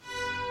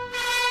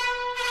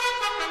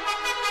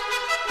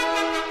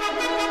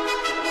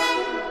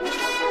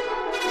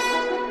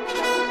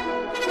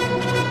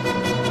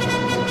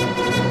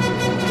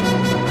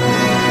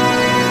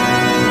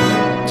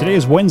Today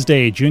is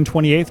Wednesday, June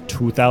 28th,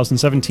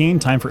 2017,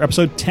 time for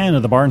episode 10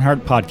 of the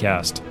Barnhart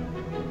Podcast.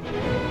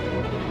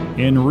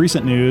 In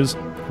recent news,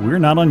 we're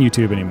not on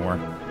YouTube anymore.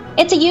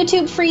 It's a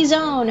YouTube-free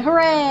zone.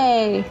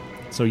 Hooray!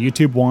 So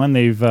YouTube won.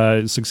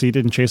 They've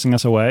succeeded in chasing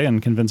us away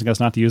and convincing us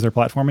not to use their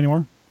platform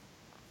anymore.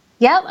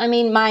 Yep, I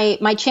mean,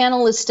 my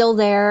channel is still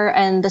there,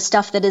 and the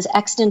stuff that is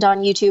extant on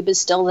YouTube is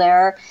still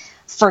there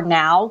for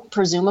now,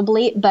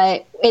 presumably.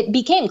 But it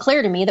became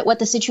clear to me that what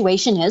the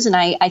situation is, and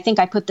I think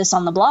I put this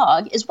on the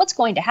blog, is what's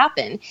going to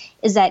happen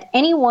is that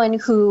anyone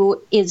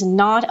who is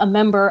not a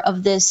member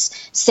of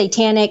this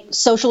satanic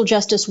social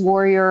justice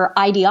warrior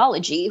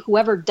ideology,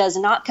 whoever does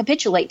not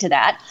capitulate to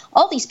that,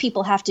 all these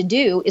people have to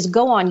do is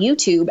go on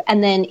YouTube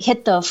and then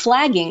hit the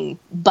flagging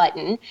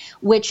button,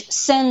 which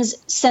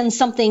sends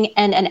something,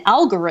 and an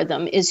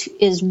algorithm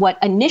is what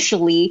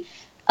initially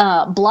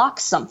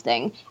blocks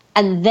something.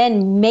 And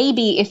then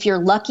maybe if you're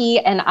lucky,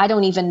 and I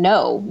don't even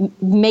know,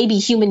 maybe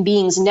human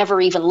beings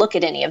never even look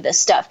at any of this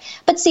stuff.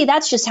 But see,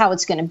 that's just how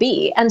it's going to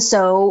be. And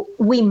so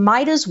we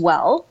might as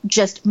well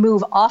just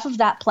move off of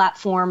that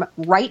platform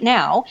right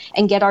now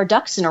and get our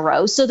ducks in a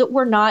row so that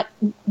we're not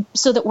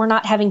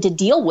having to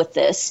deal with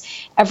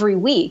this every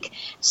week.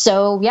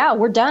 So yeah,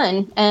 we're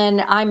done.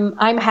 And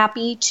I'm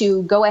happy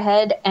to go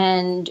ahead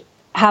and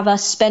have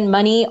us spend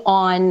money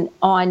on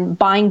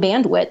buying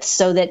bandwidth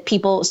so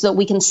that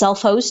we can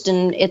self-host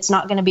and it's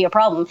not going to be a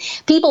problem.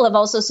 People have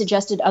also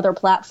suggested other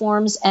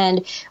platforms,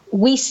 and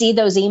we see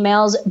those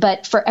emails,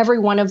 but for every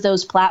one of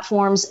those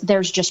platforms,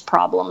 there's just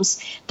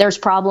problems. There's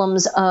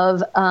problems of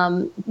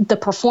the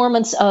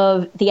performance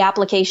of the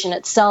application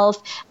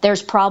itself.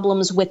 There's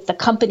problems with the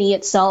company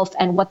itself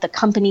and what the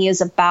company is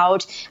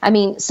about. I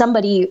mean,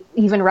 somebody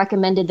even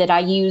recommended that I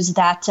use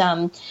that,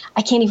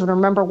 I can't even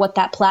remember what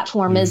that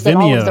platform is. Vimeo. That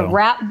all of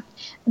the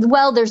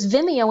well, there's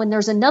Vimeo, and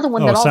there's another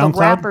one that all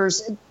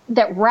SoundCloud?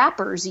 the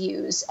rappers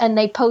use, and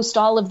they post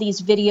all of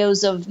these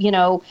videos of,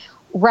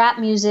 rap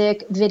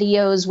music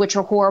videos, which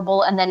are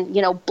horrible. And then,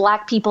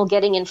 black people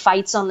getting in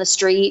fights on the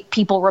street,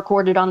 people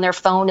recorded on their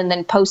phone and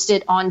then post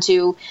it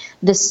onto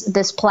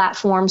this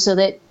platform so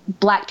that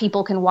black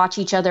people can watch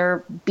each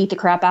other beat the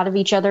crap out of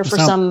each other for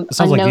some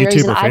sounds unknown like YouTube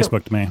reason. or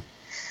Facebook to me.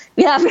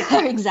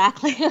 Yeah,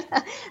 exactly.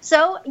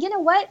 So, you know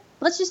what?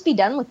 Let's just be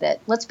done with it.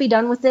 Let's be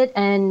done with it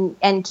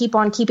and keep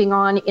on keeping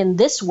on in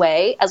this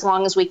way as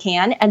long as we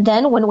can. And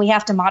then when we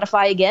have to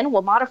modify again,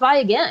 we'll modify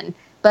again.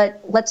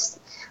 But that's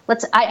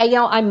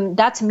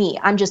me.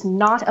 I'm just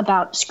not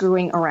about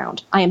screwing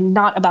around. I am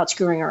not about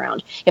screwing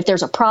around. If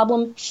there's a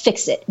problem,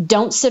 fix it.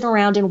 Don't sit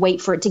around and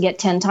wait for it to get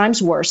 10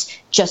 times worse.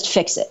 Just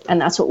fix it.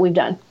 And that's what we've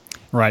done.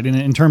 Right. And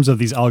in terms of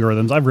these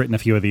algorithms, I've written a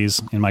few of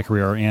these in my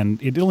career, and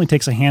it only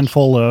takes a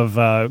handful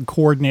of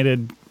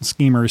coordinated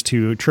schemers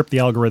to trip the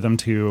algorithm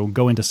to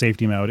go into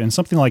safety mode. And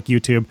something like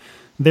YouTube,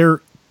 they're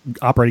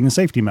operating in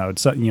safety mode.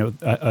 So,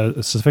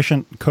 a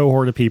sufficient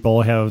cohort of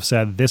people have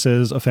said this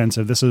is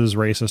offensive, this is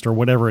racist, or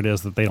whatever it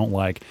is that they don't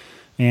like.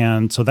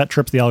 And so that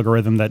trips the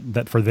algorithm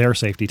that for their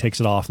safety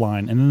takes it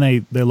offline. And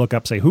then they look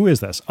up, say, who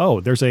is this?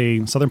 Oh, there's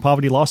a Southern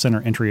Poverty Law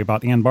Center entry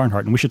about Ann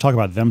Barnhart, and we should talk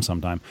about them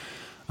sometime.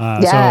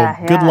 So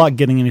good luck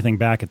getting anything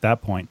back at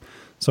that point.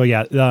 So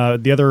yeah,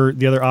 the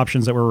other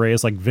options that were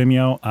raised, like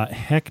Vimeo,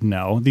 heck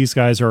no. These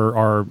guys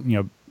are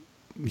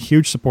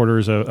huge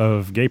supporters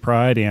of gay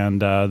pride,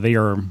 and they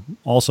are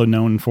also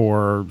known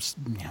for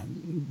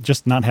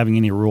just not having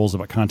any rules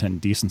about content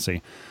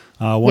decency.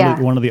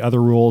 One of the other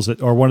rules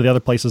one of the other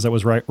places that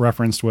was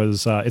referenced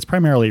was it's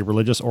primarily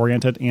religious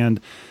oriented,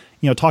 and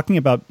talking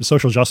about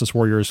social justice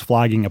warriors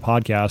flagging a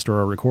podcast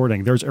or a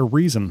recording, there's a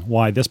reason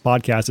why this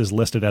podcast is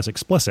listed as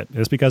explicit.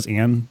 It's because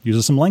Ann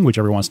uses some language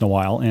every once in a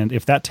while, and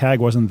if that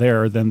tag wasn't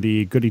there, then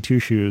the goody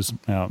two-shoes,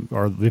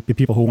 or the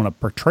people who want to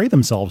portray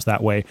themselves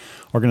that way,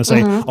 are going to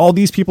say, "Oh,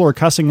 these people are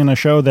cussing in a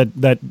show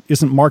that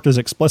isn't marked as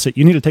explicit.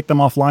 You need to take them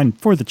offline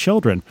for the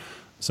children."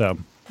 So,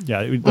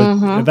 yeah,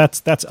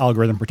 that's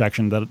algorithm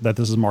protection. That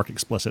this is marked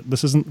explicit.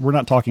 This isn't. We're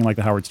not talking like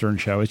the Howard Stern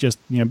show. It's just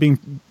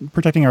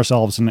protecting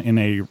ourselves in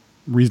a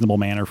reasonable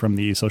manner from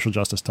the social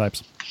justice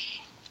types.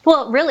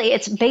 Well, really,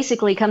 it's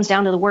basically comes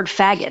down to the word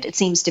faggot, it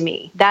seems to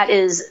me. That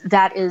is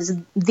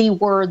the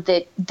word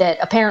that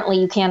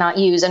apparently you cannot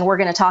use. And we're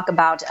going to talk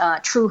about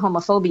true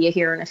homophobia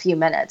here in a few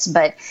minutes.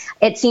 But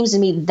it seems to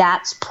me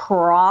that's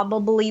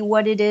probably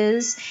what it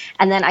is.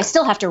 And then I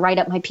still have to write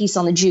up my piece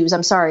on the Jews.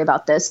 I'm sorry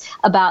about this.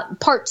 About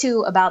part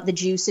 2 about the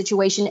Jew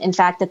situation. In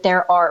fact, that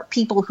there are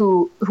people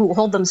who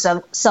hold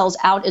themselves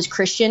out as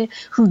Christian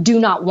who do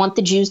not want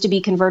the Jews to be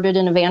converted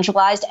and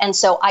evangelized. And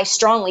so I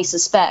strongly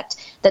suspect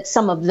that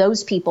some of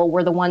those people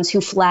were the ones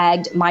who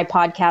flagged my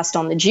podcast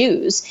on the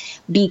Jews,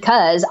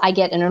 because I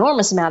get an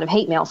enormous amount of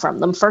hate mail from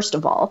them. First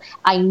of all,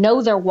 I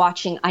know they're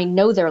watching, I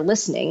know they're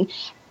listening,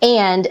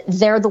 and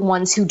they're the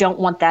ones who don't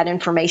want that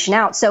information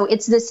out. So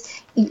it's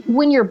this,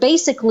 when you're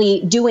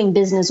basically doing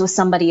business with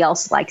somebody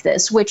else like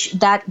this, which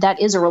that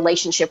is a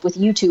relationship with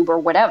YouTube or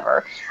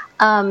whatever,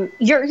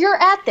 you're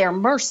at their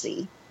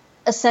mercy,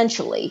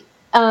 essentially.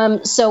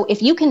 So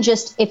if you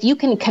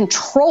can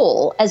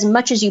control as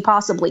much as you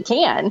possibly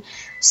can,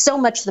 so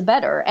much the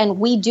better. And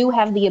we do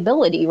have the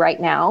ability right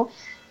now,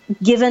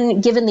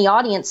 given the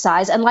audience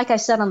size. And like I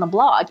said on the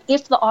blog,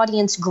 if the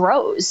audience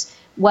grows,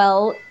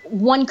 well,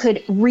 one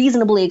could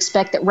reasonably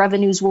expect that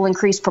revenues will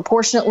increase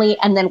proportionately,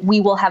 and then we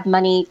will have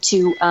money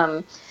to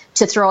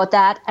throw at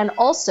that. And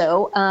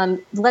also,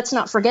 let's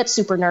not forget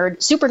Super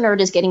Nerd. Super Nerd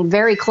is getting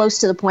very close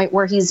to the point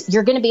where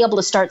you're going to be able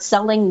to start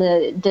selling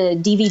the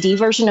DVD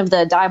version of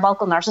the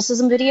Diabolical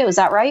Narcissism video. Is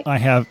that right? I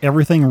have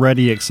everything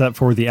ready except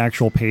for the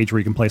actual page where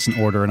you can place an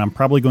order, and I'm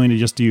probably going to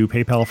just do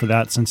PayPal for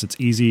that since it's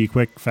easy,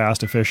 quick,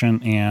 fast,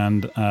 efficient,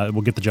 and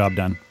we'll get the job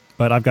done.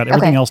 But I've got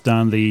everything else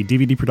done. The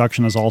DVD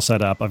production is all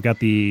set up. I've got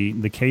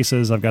the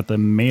cases. I've got the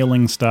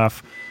mailing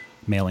stuff,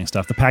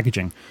 the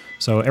packaging.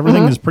 So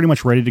everything is pretty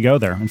much ready to go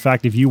there. In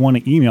fact, if you want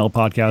to email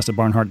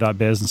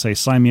podcast@barnhart.biz and say,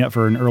 sign me up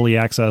for an early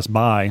access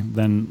buy,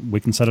 then we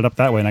can set it up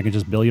that way, and I can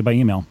just bill you by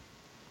email.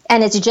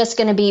 And it's just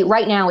going to be,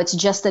 right now, it's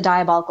just the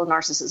Diabolical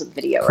Narcissism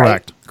video,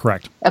 right?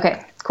 Correct.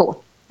 Okay,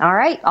 cool. All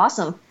right,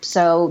 awesome.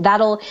 So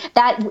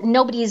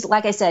nobody's,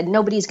 like I said,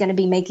 nobody's going to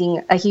be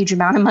making a huge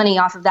amount of money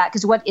off of that,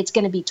 because it's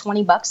going to be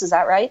 $20, is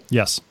that right?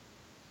 Yes.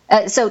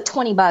 So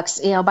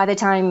 $20, by the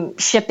time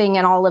shipping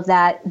and all of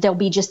that, there'll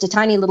be just a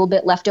tiny little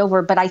bit left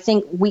over. But I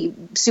think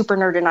Super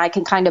Nerd and I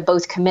can kind of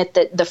both commit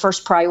that the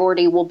first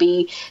priority will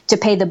be to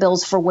pay the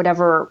bills for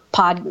whatever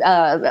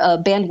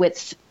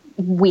bandwidth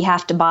we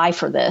have to buy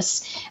for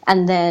this.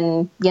 And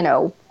then,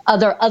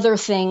 other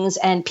things.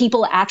 And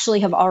people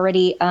actually have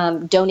already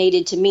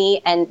donated to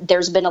me. And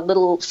there's been a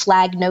little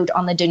flag note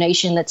on the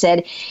donation that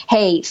said,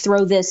 hey,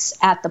 throw this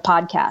at the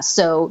podcast.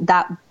 So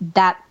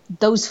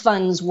those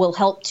funds will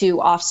help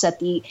to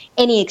offset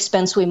any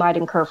expense we might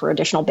incur for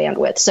additional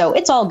bandwidth. So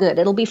it's all good.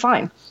 It'll be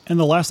fine. And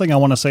the last thing I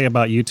want to say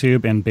about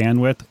YouTube and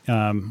bandwidth,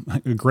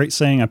 a great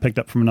saying I picked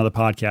up from another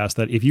podcast,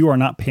 that if you are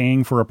not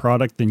paying for a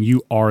product, then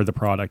you are the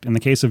product. In the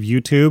case of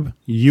YouTube,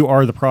 you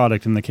are the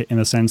product in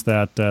the sense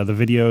that the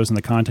videos and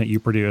the content you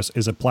produce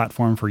is a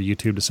platform for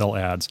YouTube to sell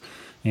ads.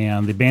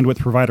 And the bandwidth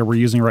provider we're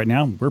using right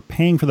now, we're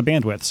paying for the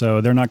bandwidth,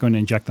 so they're not going to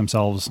inject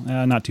themselves,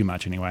 not too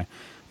much anyway.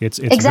 It's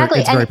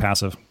exactly. It's very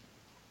passive.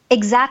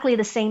 Exactly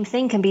the same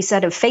thing can be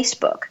said of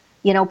Facebook.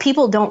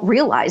 People don't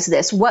realize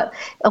this.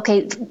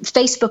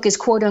 Facebook is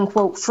quote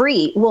unquote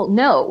free. Well,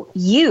 no,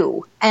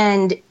 you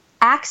and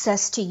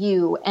access to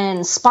you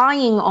and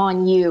spying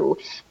on you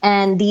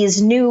and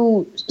these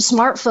new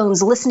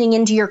smartphones listening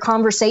into your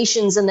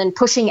conversations and then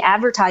pushing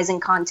advertising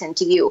content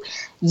to you.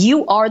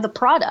 You are the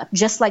product,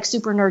 just like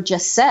Super Nerd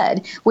just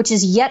said, which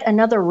is yet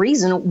another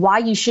reason why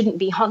you shouldn't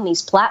be on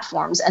these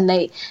platforms. And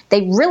they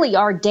really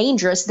are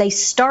dangerous. They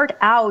start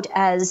out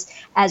as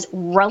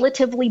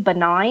relatively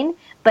benign,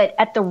 but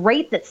at the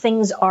rate that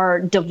things are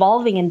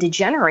devolving and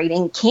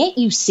degenerating, can't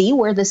you see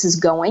where this is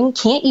going?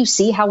 Can't you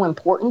see how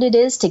important it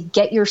is to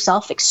get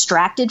yourself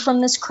extracted from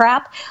this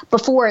crap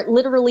before it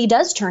literally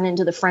does turn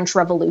into the French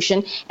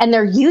Revolution? And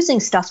they're using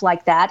stuff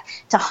like that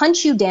to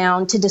hunt you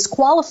down, to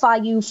disqualify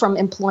you from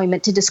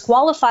employment, to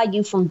disqualify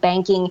you from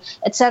banking,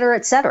 et cetera,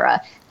 et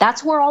cetera.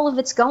 That's where all of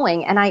it's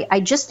going. And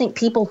I just think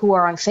people who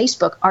are on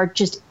Facebook are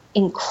just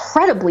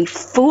incredibly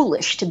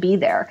foolish to be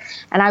there.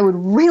 And I would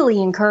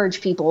really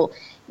encourage people,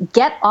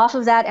 get off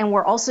of that. And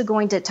we're also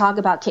going to talk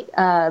about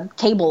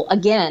cable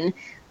again.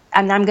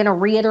 And I'm going to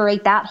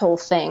reiterate that whole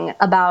thing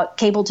about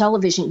cable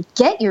television.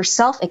 Get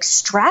yourself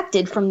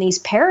extracted from these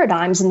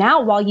paradigms now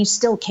while you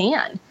still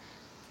can.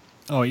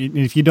 Oh,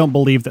 if you don't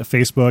believe that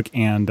Facebook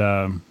and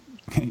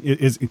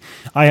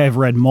I have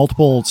read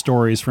multiple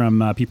stories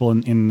from people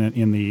in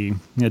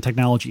the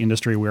technology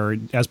industry where,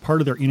 as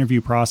part of their interview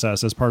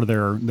process, as part of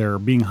their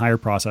being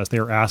hired process, they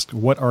are asked,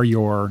 "What are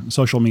your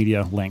social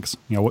media links?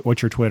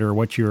 What's your Twitter?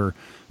 What's your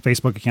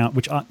Facebook account?"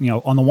 Which, on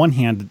the one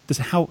hand,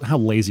 how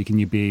lazy can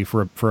you be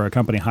for a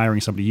company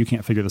hiring somebody? You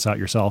can't figure this out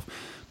yourself.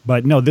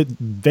 But no,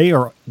 they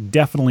are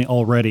definitely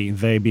already,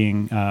 they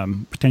being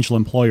potential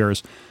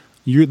employers,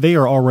 they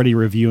are already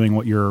reviewing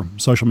what your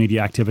social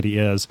media activity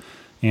is.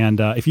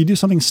 And if you do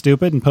something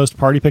stupid and post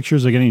party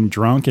pictures of getting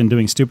drunk and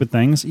doing stupid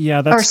things,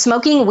 or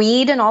smoking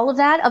weed and all of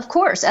that, of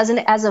course.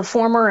 As a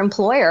former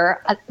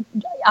employer,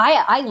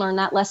 I learned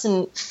that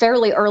lesson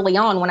fairly early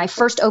on. When I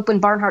first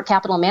opened Barnhart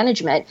Capital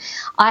Management,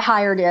 I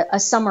hired a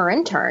summer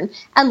intern,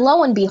 and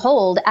lo and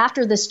behold,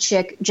 after this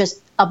chick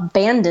just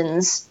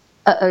abandons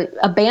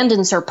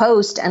her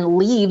post and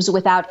leaves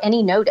without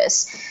any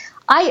notice,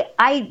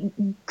 I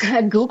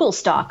Google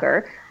stalk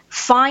her,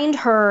 find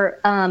her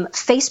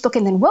Facebook,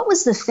 and then what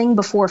was the thing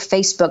before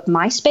Facebook?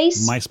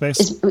 MySpace?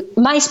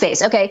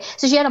 MySpace. Okay.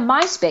 So she had a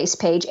MySpace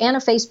page and a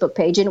Facebook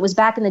page, and it was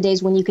back in the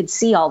days when you could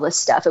see all this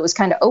stuff. It was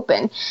kind of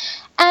open.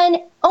 And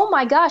oh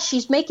my gosh,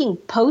 she's making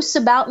posts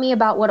about me,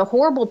 about what a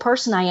horrible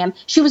person I am.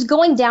 She was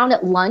going down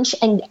at lunch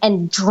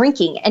and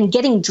drinking and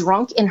getting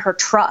drunk in her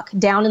truck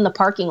down in the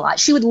parking lot.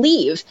 She would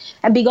leave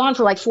and be gone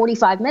for like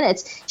 45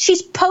 minutes.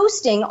 She's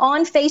posting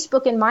on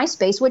Facebook and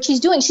MySpace what she's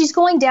doing. She's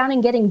going down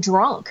and getting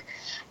drunk.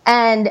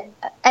 And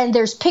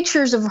there's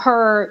pictures of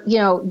her,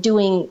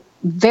 doing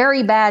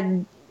very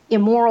bad,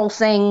 immoral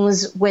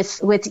things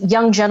with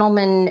young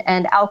gentlemen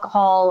and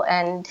alcohol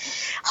and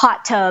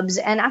hot tubs.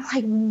 And I'm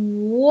like,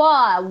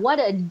 wow, what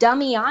a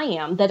dummy I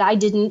am that I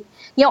didn't,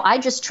 I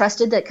just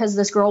trusted that because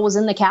this girl was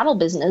in the cattle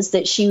business,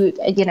 that she,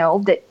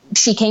 that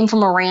she came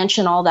from a ranch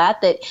and all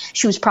that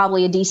she was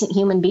probably a decent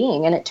human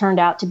being. And it turned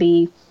out to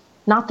be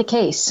not the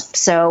case.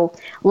 So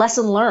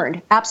lesson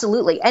learned.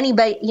 Absolutely.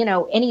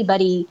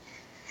 Anybody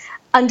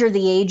under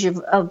the age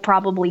of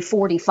probably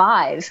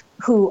 45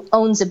 who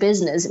owns a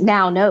business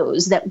now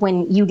knows that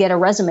when you get a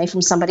resume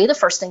from somebody, the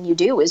first thing you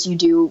do is you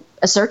do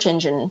a search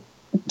engine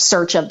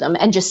search of them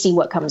and just see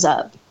what comes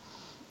up.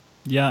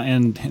 Yeah,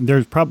 and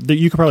there's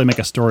you could probably make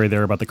a story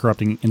there about the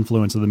corrupting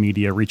influence of the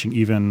media reaching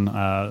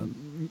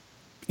even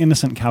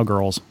innocent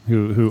cowgirls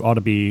who ought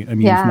to be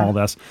immune from all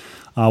this.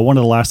 One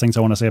of the last things I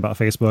want to say about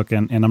Facebook,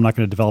 and I'm not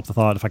going to develop the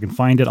thought. If I can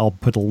find it, I'll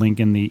put a link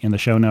in the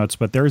show notes.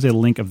 But there is a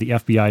link of the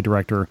FBI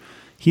director.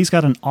 He's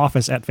got an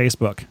office at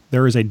Facebook.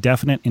 There is a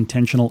definite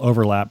intentional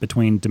overlap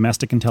between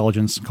domestic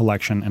intelligence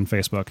collection and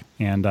Facebook.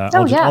 And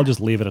I'll just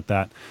leave it at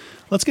that.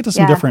 Let's get to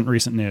some different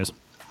recent news.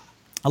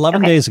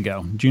 11 days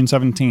ago, June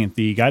 17th,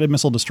 the guided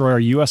missile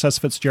destroyer USS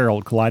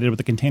Fitzgerald collided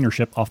with a container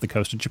ship off the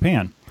coast of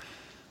Japan.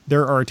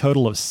 There are a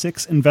total of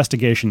 6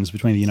 investigations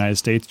between the United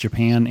States,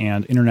 Japan,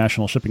 and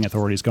international shipping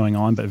authorities going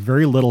on, but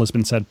very little has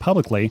been said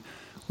publicly,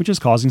 which is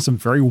causing some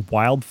very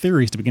wild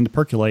theories to begin to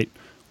percolate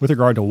with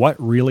regard to what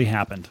really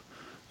happened.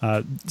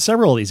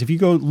 Several of these, if you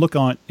go look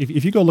on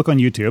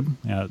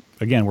YouTube,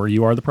 again, where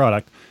you are the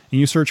product, and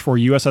you search for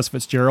USS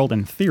Fitzgerald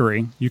and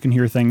theory, you can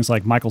hear things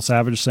like Michael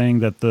Savage saying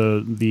that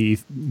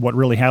what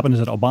really happened is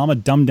that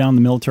Obama dumbed down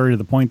the military to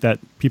the point that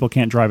people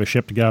can't drive a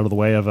ship to get out of the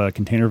way of a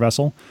container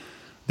vessel.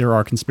 There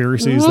are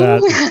conspiracies that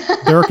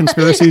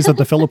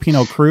the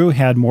Filipino crew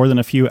had more than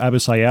a few Abu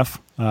Sayyaf,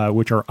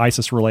 which are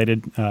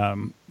ISIS-related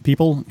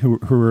people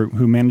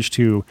who managed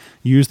to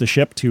use the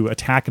ship to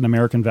attack an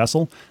American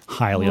vessel.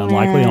 Highly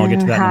unlikely, and I'll get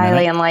to that in a minute.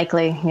 Highly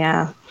unlikely,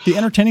 yeah. The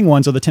entertaining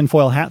ones are the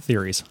tinfoil hat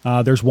theories.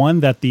 There's one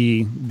that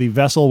the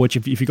vessel, which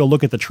if you go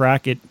look at the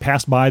track, it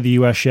passed by the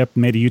U.S. ship,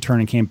 made a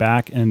U-turn and came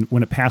back, and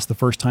when it passed the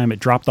first time, it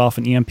dropped off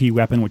an EMP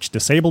weapon, which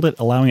disabled it,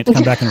 allowing it to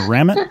come back and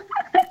ram it.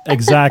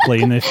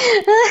 Exactly, and if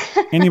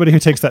anybody who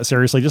takes that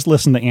seriously, just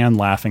listen to Anne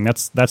laughing.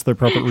 That's the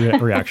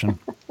appropriate reaction.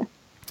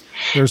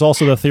 There's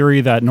also the theory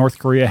that North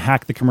Korea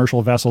hacked the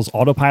commercial vessel's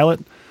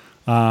autopilot.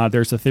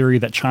 There's the theory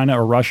that China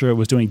or Russia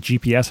was doing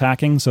GPS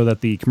hacking so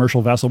that the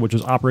commercial vessel, which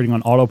was operating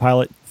on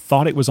autopilot,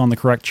 thought it was on the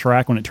correct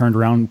track when it turned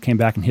around, came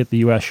back and hit the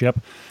U.S. ship.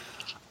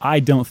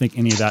 I don't think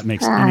any of that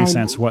makes any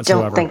sense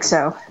whatsoever. I don't think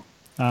so.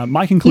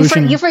 My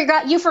conclusion... You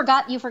forgot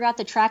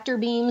the tractor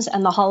beams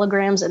and the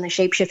holograms and the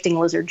shape-shifting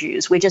lizard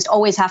Jews. We just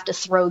always have to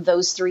throw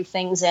those 3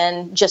 things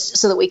in just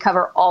so that we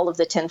cover all of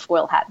the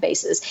tinfoil hat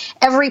bases.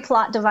 Every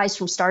plot device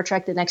from Star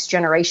Trek The Next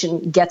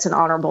Generation gets an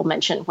honorable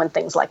mention when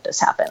things like this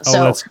happen.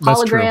 That's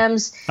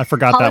holograms, true. I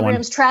forgot that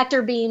one.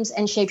 Tractor beams,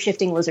 and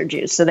shape-shifting lizard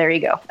Jews. So there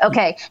you go.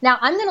 Okay, now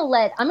I'm gonna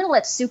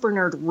let Super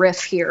Nerd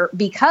riff here,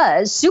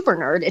 because Super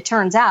Nerd, it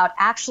turns out,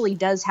 actually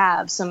does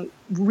have some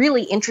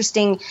really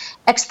interesting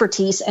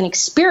expertise and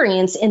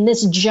experience in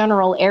this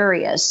general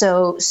area.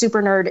 So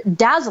Super Nerd,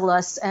 dazzle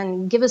us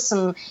and give us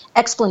some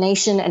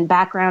explanation and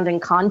background and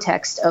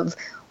context of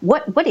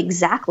what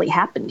exactly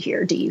happened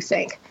here, do you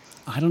think?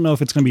 I don't know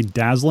if it's going to be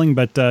dazzling,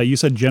 but you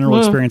said general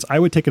experience. I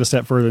would take it a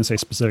step further and say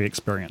specific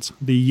experience.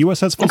 The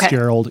USS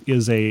Fitzgerald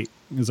is a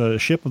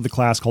ship of the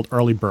class called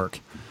Arleigh Burke.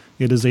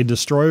 It is a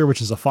destroyer,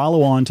 which is a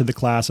follow-on to the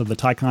class of the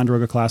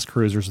Ticonderoga-class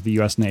cruisers of the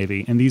U.S.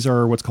 Navy, and these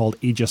are what's called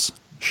Aegis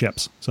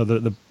ships. So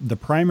the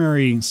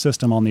primary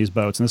system on these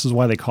boats, and this is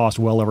why they cost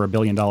well over $1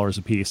 billion a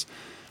piece,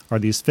 are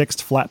these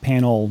fixed flat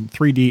panel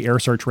 3D air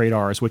search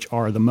radars, which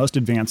are the most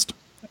advanced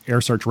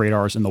air search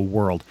radars in the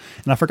world.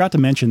 And I forgot to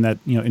mention that,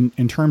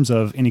 in terms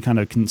of any kind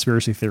of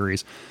conspiracy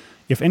theories,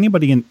 if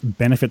anybody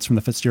benefits from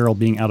the Fitzgerald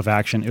being out of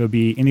action, it would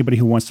be anybody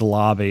who wants to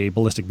lob a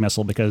ballistic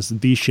missile, because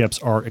these ships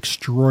are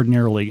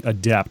extraordinarily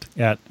adept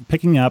at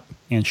picking up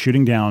and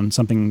shooting down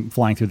something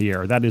flying through the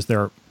air.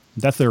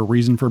 That's their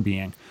reason for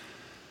being.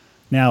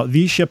 Now,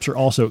 these ships are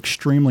also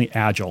extremely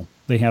agile.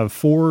 They have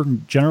 4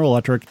 General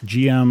Electric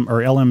GM or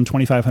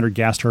LM2500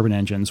 gas turbine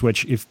engines,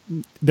 which if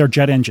they're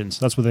jet engines,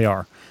 that's what they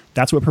are.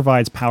 That's what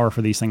provides power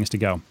for these things to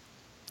go.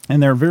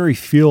 And they're very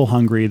fuel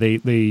hungry.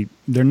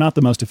 They're not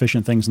the most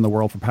efficient things in the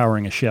world for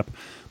powering a ship,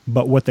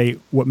 but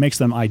what makes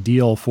them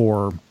ideal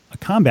for a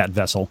combat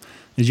vessel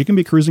is you can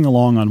be cruising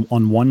along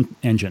on one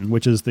engine,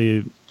 which is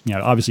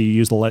obviously you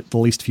use the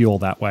least fuel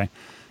that way.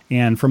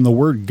 And from the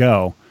word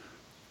go,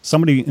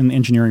 somebody in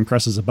engineering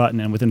presses a button,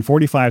 and within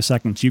 45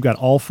 seconds, you've got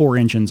all 4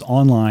 engines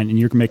online, and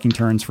you're making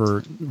turns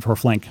for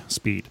flank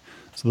speed.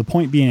 So the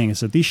point being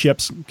is that these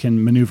ships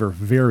can maneuver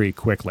very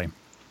quickly.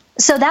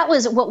 So that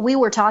was what we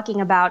were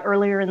talking about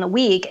earlier in the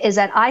week, is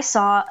that I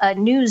saw a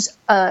news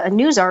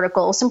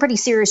article, some pretty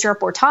serious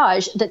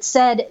reportage that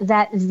said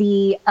that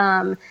the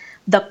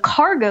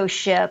cargo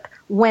ship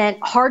went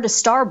hard to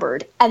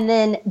starboard, and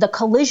then the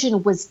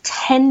collision was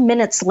 10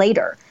 minutes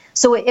later.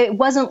 So it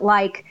wasn't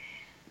like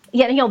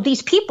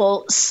these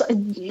people,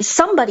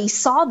 somebody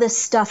saw this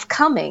stuff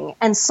coming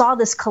and saw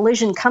this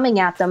collision coming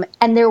at them,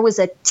 and there was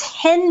a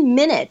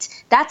 10-minute,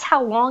 that's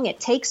how long it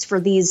takes for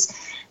these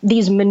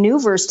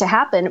maneuvers to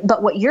happen.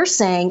 But what you're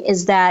saying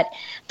is that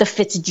the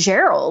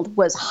Fitzgerald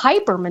was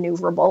hyper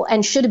maneuverable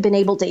and should have been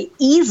able to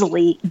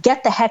easily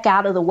get the heck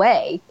out of the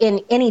way in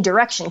any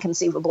direction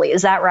conceivably.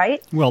 Is that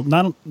right? Well,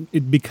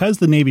 because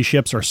the Navy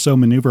ships are so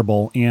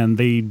maneuverable and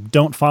they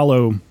don't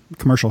follow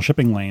commercial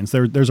shipping lanes,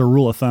 there's a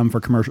rule of thumb for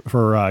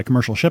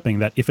commercial shipping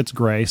that if it's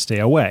gray, stay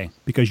away,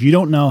 because you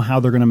don't know how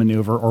they're going to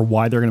maneuver or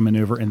why they're going to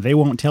maneuver, and they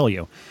won't tell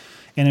you.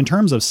 And in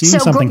terms of seeing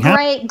something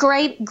happen,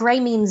 gray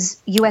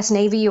means U.S.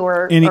 Navy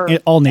or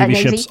all Navy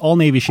ships. All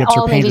Navy ships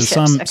all are painted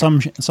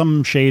Navy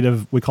some shade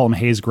of, we call them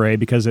haze gray,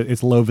 because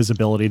it's low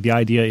visibility. The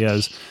idea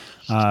is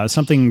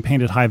something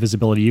painted high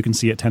visibility, you can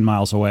see it 10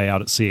 miles away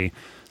out at sea.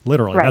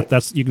 Literally, right.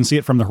 That's you can see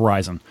it from the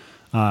horizon.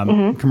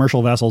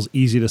 Commercial vessels,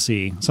 easy to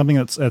see. Something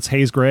that's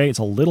haze gray, it's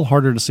a little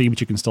harder to see,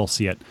 but you can still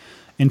see it.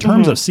 In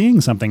terms of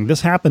seeing something, this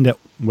happened at,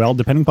 well,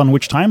 depending upon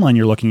which timeline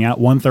you're looking at,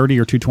 1:30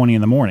 or 2:20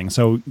 in the morning.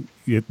 So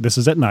this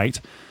is at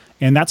night,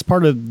 and that's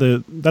part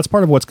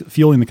of what's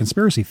fueling the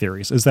conspiracy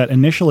theories. Is that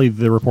initially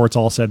the reports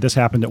all said this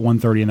happened at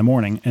 1:30 in the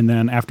morning, and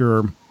then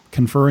after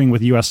conferring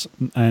with U.S.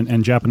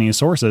 and Japanese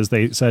sources,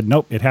 they said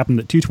nope, it happened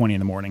at 2:20 in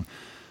the morning,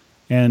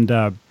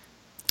 and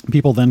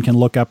people then can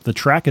look up the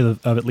track of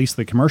at least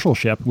the commercial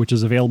ship, which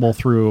is available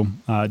through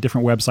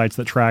different websites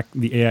that track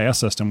the AIS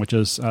system, which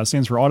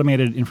stands for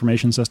Automated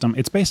Information System.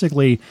 It's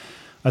basically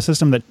a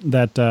system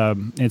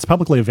that it's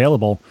publicly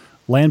available.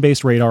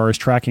 Land-based radar is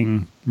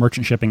tracking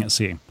merchant shipping at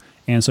sea.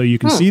 And so you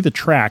can see the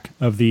track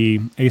of the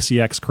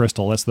ACX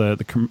Crystal. That's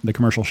the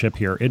commercial ship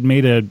here. It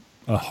made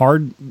a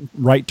hard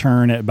right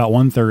turn at about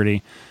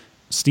 1:30,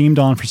 steamed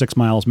on for 6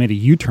 miles, made a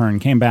U-turn,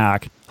 came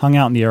back, hung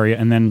out in the area,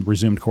 and then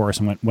resumed course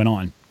and went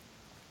on.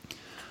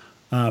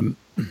 One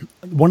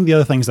of the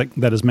other things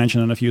that is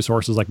mentioned in a few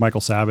sources, like Michael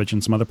Savage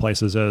and some other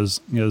places,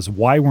 is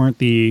why weren't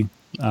the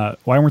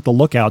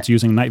lookouts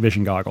using night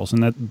vision goggles?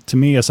 And that, to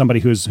me, as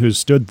somebody who's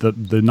stood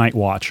the night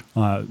watch,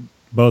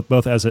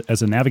 both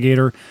as a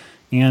navigator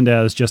and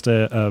as just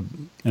an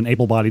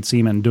able-bodied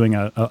seaman doing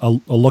a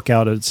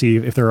lookout to see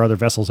if there are other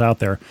vessels out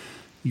there,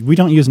 we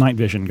don't use night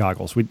vision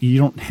goggles. You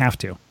don't have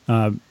to.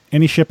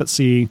 Any ship at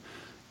sea,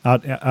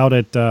 out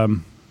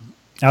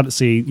at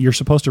sea, you're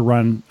supposed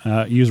to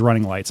use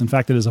running lights. In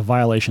fact, it is a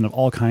violation of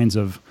all kinds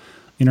of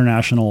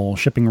international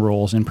shipping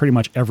rules and pretty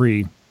much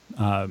every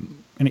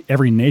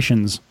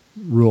nation's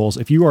rules.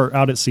 If you are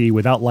out at sea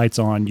without lights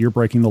on, you're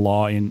breaking the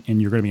law and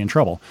you're going to be in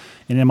trouble.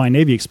 And in my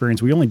Navy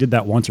experience, we only did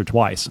that once or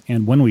twice.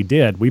 And when we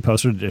did, we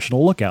posted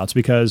additional lookouts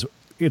because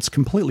it's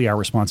completely our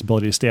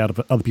responsibility to stay out of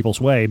other people's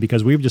way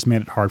because we've just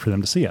made it hard for them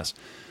to see us.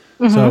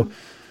 Mm-hmm. So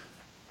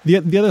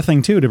the other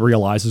thing, too, to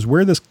realize is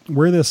where this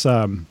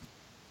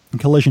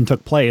collision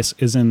took place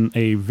is in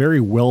a very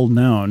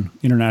well-known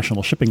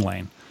international shipping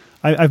lane.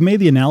 I've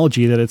made the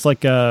analogy that it's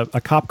like a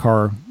cop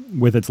car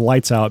with its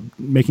lights out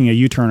making a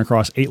U-turn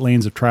across 8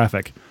 lanes of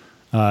traffic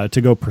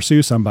to go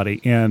pursue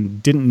somebody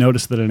and didn't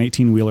notice that an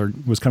 18-wheeler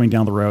was coming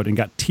down the road and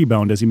got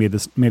T-boned as he made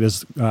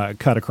his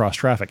cut across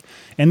traffic.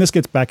 And this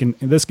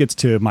gets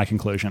to my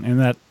conclusion,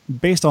 and that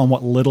based on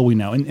what little we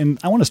know, and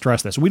I want to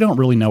stress this, we don't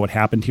really know what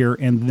happened here,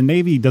 and the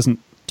Navy doesn't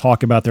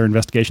talk about their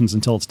investigations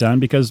until it's done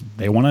because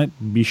they want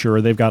to be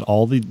sure they've got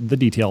all the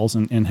details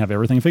and have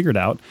everything figured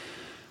out.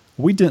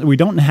 We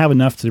don't have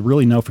enough to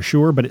really know for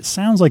sure, but it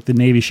sounds like the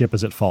Navy ship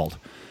is at fault.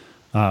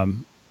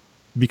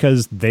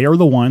 Because they are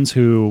the ones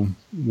who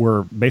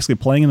were basically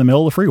playing in the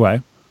middle of the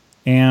freeway,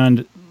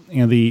 and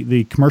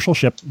the commercial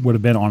ship would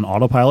have been on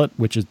autopilot,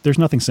 which is, there's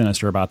nothing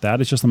sinister about that.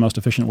 It's just the most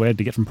efficient way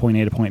to get from point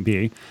A to point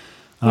B.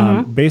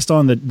 Based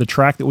on the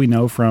track that we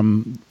know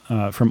from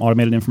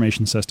Automated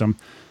Information System,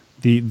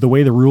 the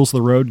way the rules of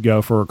the road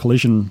go for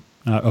collision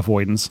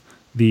avoidance,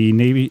 the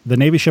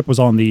Navy ship was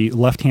on the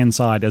left-hand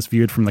side as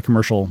viewed from the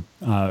commercial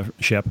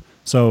ship.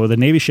 So the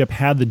Navy ship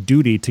had the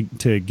duty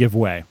to give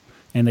way.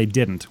 And they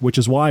didn't, which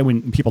is why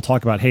when people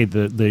talk about, hey,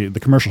 the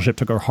commercial ship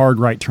took a hard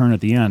right turn at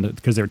the end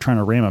because they were trying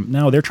to ram them.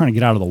 No, they're trying to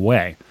get out of the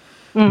way.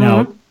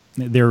 Now,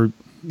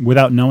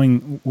 without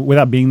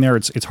being there,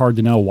 it's hard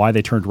to know why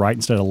they turned right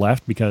instead of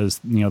left because,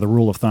 the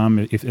rule of thumb,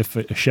 if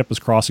a ship is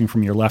crossing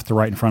from your left to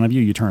right in front of you,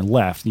 you turn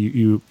left.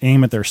 You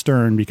aim at their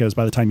stern because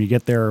by the time you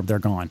get there, they're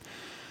gone.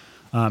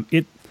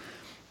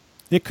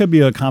 It could be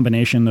a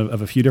combination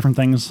of a few different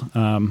things.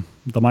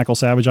 The Michael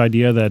Savage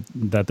idea that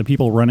the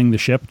people running the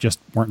ship just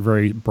weren't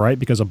very bright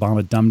because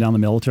Obama dumbed down the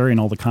military and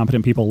all the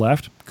competent people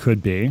left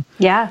could be.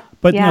 Yeah.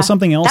 But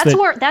something else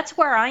that's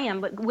where I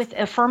am with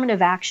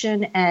affirmative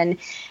action and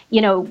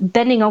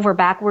bending over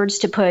backwards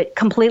to put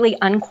completely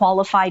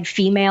unqualified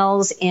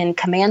females in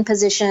command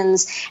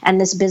positions and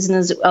this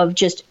business of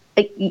just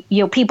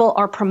people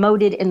are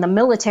promoted in the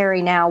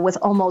military now with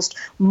almost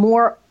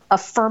more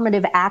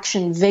affirmative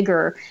action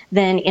vigor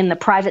than in the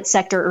private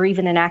sector or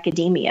even in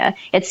academia.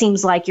 It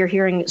seems like you're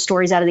hearing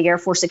stories out of the Air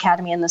Force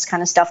Academy and this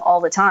kind of stuff all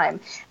the time,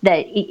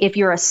 that if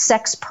you're a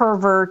sex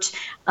pervert,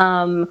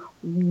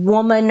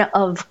 woman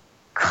of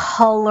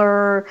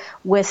color,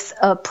 with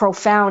a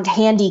profound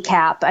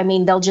handicap. I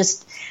mean,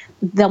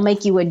 they'll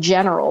make you a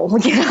general,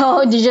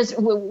 just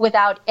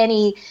without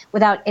any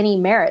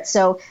merit.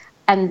 So,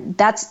 and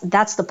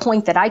that's the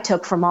point that I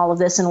took from all of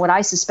this and what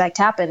I suspect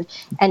happened.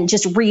 And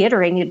just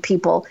reiterating to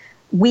people,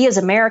 we as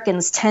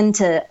Americans tend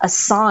to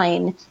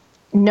assign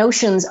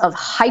notions of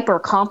hyper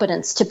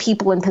competence to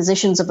people in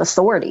positions of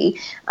authority.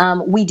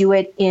 We do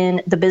it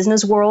in the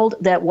business world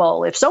that,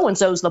 well, if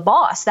so-and-so's the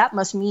boss, that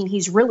must mean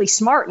he's really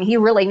smart and he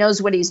really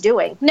knows what he's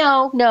doing.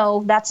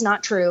 No, that's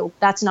not true.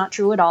 That's not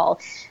true at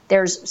all.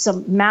 There's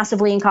some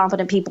massively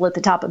incompetent people at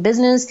the top of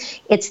business.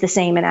 It's the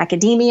same in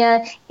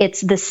academia.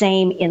 It's the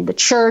same in the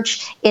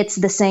church. It's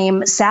the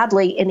same,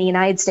 sadly, in the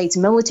United States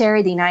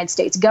military, the United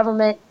States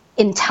government,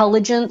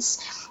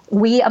 intelligence.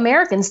 We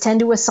Americans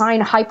tend to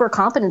assign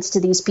hyper-competence to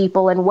these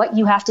people, and what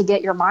you have to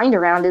get your mind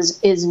around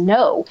is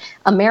no.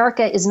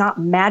 America is not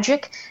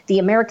magic. The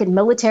American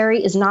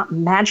military is not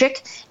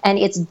magic, and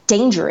it's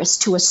dangerous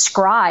to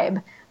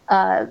ascribe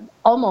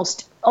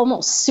almost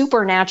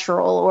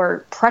supernatural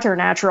or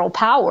preternatural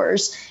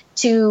powers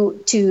to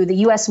the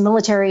U.S.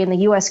 military and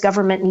the U.S.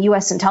 government and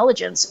U.S.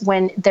 intelligence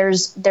when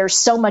there's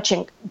so much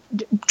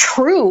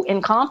true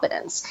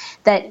incompetence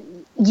that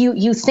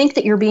you think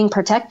that you're being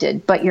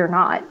protected, but you're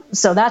not.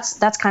 So that's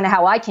kind of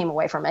how I came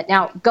away from it.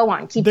 Now, go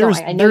on, keep going.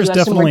 I know you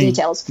have some more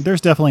details. There's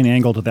definitely an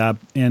angle to that,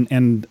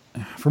 and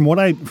from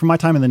my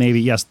time in the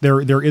Navy, yes,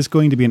 there is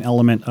going to be an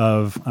element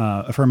of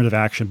affirmative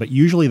action, but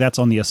usually that's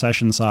on the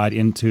accession side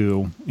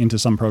into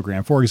some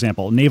program. For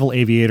example, naval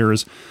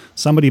aviators.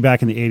 Somebody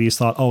back in the 80s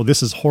thought, oh,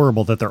 this is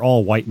horrible that they're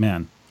all white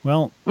men.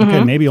 Well,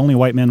 okay, maybe only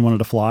white men wanted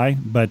to fly,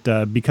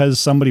 but because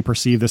somebody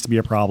perceived this to be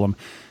a problem,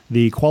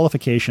 the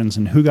qualifications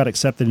and who got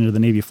accepted into the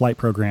Navy flight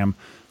program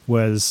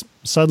was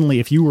suddenly,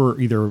 if you were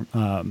either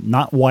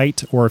not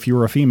white or if you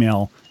were a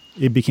female,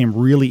 it became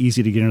really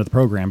easy to get into the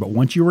program. But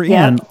once you were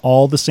in,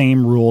 all the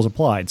same rules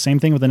applied. Same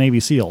thing with the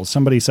Navy SEALs.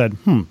 Somebody said,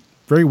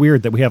 very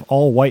weird that we have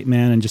all white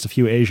men and just a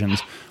few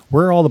Asians.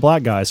 Where are all the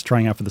black guys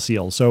trying out for the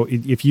SEALs? So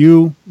if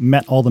you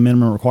met all the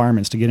minimum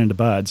requirements to get into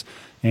BUDS,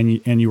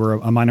 and you were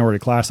a minority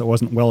class that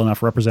wasn't well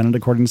enough represented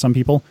according to some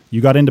people,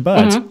 you got into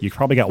BUDS. You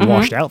probably got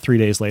washed out 3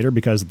 days later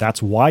because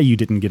that's why you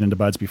didn't get into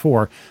BUDS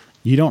before.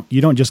 You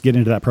don't just get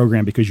into that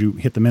program because you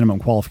hit the minimum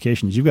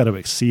qualifications. You've got to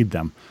exceed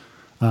them.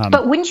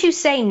 But wouldn't you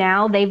say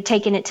now they've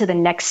taken it to the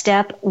next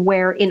step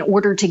where in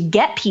order to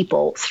get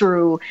people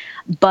through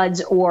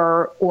BUDS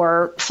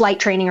or flight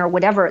training or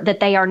whatever,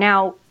 that they are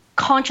now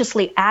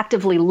consciously,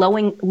 actively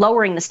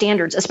lowering the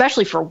standards,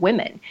 especially for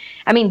women?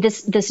 I mean,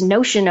 this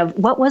notion of,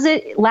 what was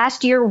it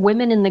last year,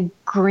 women in the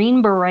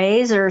Green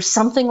Berets or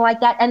something like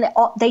that, and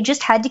they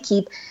just had to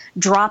keep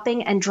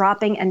dropping and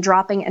dropping and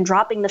dropping and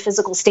dropping the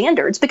physical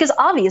standards because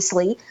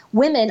obviously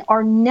women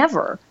are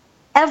never,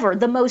 ever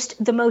the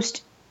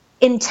most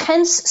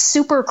intense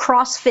super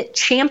CrossFit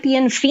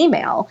champion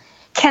female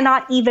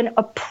cannot even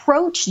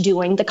approach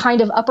doing the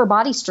kind of upper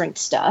body strength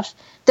stuff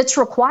that's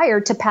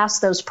required to pass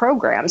those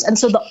programs. And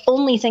so the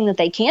only thing that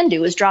they can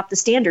do is drop the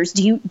standards.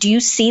 Do you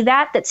see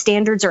that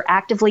standards are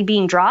actively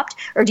being dropped,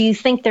 or do you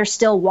think they're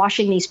still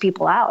washing these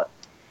people out?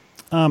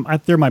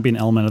 There might be an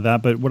element of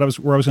that, but where I was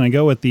going to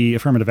go with the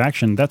affirmative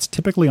action, that's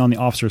typically on the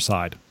officer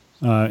side.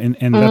 And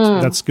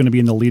that's going to be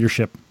in the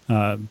leadership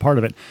part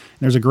of it. And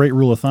there's a great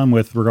rule of thumb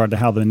with regard to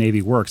how the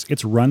Navy works.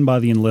 It's run by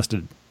the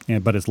enlisted,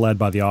 but it's led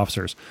by the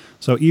officers.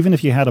 So even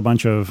if you had a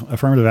bunch of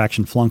affirmative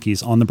action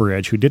flunkies on the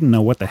bridge who didn't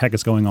know what the heck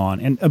is going on,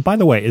 and by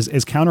the way, as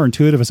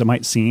counterintuitive as it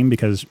might seem,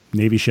 because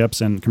Navy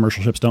ships and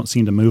commercial ships don't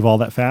seem to move all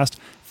that fast,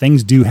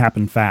 things do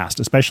happen fast,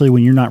 especially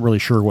when you're not really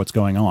sure what's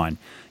going on.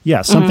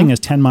 Yeah, something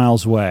is 10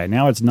 miles away.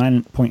 Now it's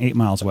 9.8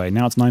 miles away.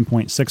 Now it's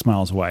 9.6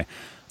 miles away.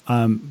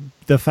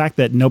 The fact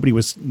that nobody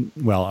was,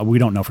 well, we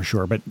don't know for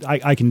sure, but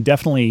I can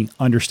definitely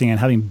understand,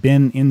 having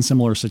been in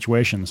similar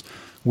situations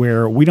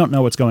where we don't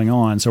know what's going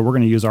on, so we're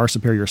going to use our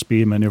superior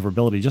speed and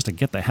maneuverability just to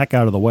get the heck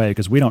out of the way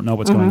because we don't know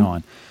what's going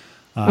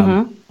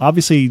on.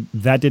 Obviously,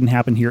 that didn't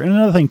happen here. And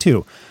another thing,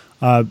 too,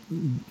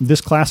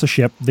 this class of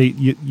ship,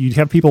 you'd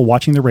have people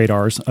watching the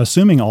radars,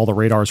 assuming all the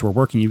radars were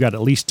working. You've got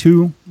at least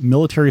 2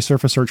 military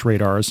surface search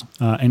radars,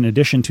 in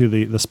addition to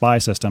the spy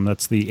system.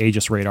 That's the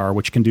Aegis radar,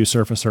 which can do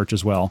surface search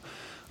as well.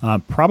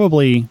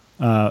 Probably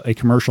a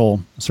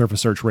commercial surface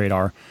search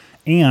radar.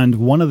 And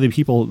one of the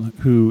people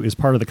who is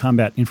part of the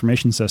combat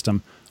information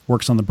system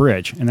works on the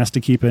bridge, and that's to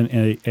keep an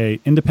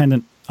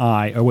independent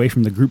eye away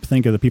from the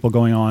groupthink of the people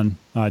going on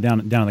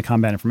down in the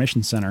combat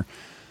information center.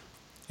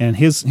 And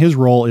his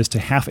role is to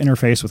half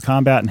interface with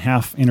combat and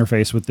half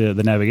interface with the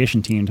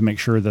navigation team to make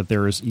sure that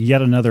there is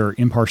yet another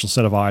impartial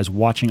set of eyes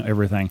watching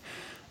everything.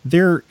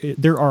 There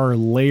are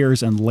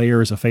layers and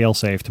layers of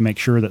failsafe to make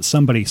sure that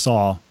somebody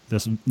saw the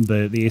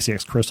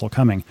ACX Crystal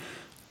coming.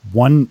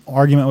 One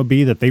argument would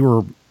be that they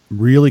were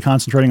really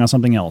concentrating on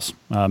something else.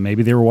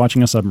 Maybe they were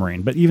watching a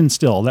submarine. But even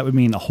still, that would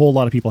mean a whole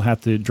lot of people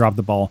have to drop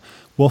the ball.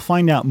 We'll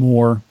find out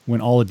more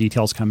when all the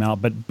details come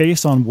out. But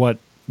based on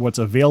what's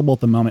available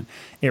at the moment,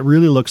 it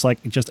really looks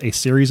like just a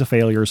series of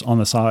failures on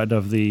the side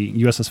of the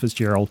USS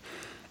Fitzgerald.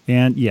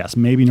 And yes,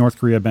 maybe North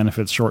Korea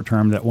benefits short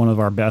term that one of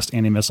our best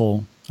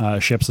anti-missile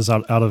ships is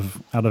out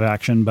of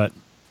action, but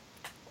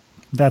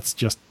that's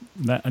just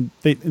that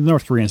the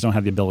North Koreans don't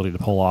have the ability to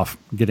pull off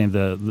getting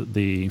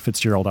the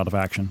Fitzgerald out of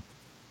action.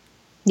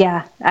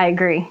 Yeah, I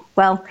agree.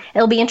 Well,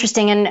 it'll be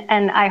interesting,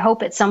 and I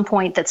hope at some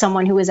point that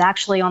someone who is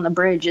actually on the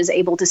bridge is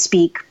able to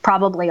speak,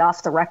 probably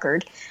off the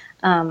record,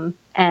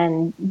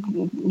 and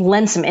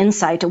lend some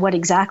insight to what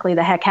exactly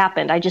the heck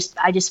happened. I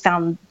just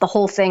found the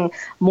whole thing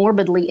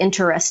morbidly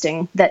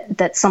interesting.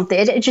 That something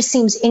it just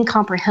seems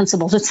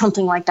incomprehensible that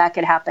something like that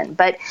could happen.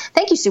 But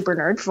thank you, Super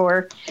Nerd,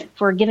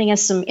 for giving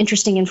us some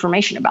interesting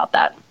information about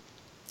that.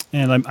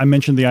 And I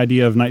mentioned the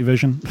idea of night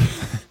vision.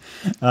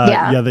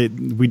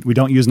 We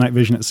don't use night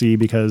vision at sea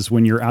because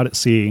when you're out at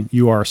sea,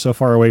 you are so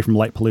far away from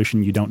light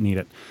pollution, you don't need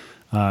it.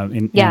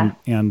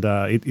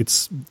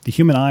 It's the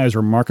human eye is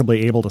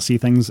remarkably able to see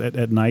things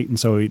at night, and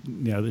so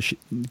the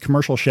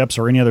commercial ships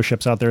or any other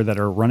ships out there that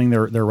are running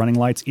their running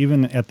lights,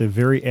 even at the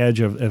very edge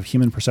of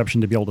human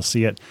perception to be able to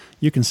see it,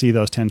 you can see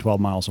those 10, 12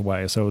 miles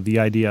away. So the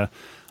idea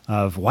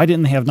of why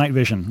didn't they have night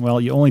vision? Well,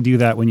 you only do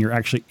that when you're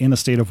actually in a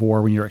state of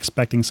war, when you're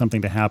expecting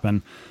something to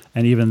happen,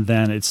 and even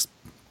then, it's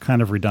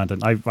kind of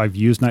redundant. I've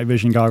used night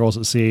vision goggles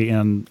at sea,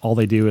 and all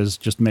they do is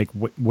just make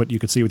what you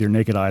could see with your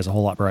naked eyes a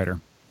whole lot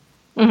brighter.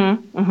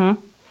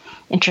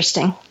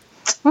 Interesting.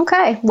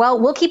 Okay. Well,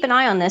 we'll keep an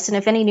eye on this, and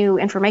if any new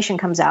information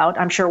comes out,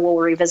 I'm sure we'll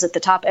revisit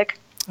the topic.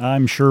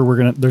 I'm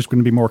sure there's going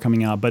to be more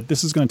coming out, but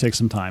this is going to take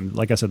some time.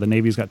 Like I said, the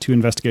Navy's got 2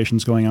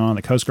 investigations going on.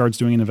 The Coast Guard's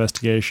doing an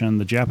investigation.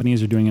 The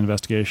Japanese are doing an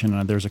investigation,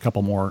 and there's a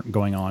couple more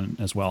going on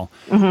as well.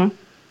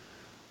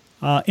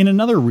 In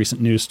another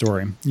recent news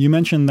story, you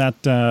mentioned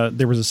that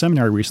there was a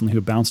seminary recently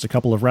who bounced a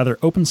couple of rather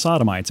open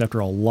sodomites after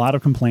a lot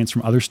of complaints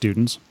from other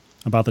students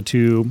about the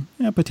 2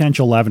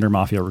 potential Lavender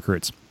Mafia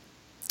recruits.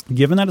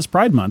 Given that it's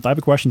Pride Month, I have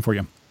a question for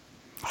you.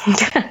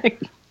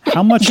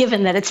 How much?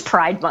 Given that it's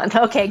Pride Month.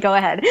 Okay, go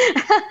ahead.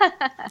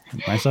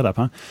 Nice setup,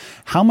 huh?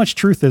 How much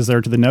truth is there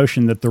to the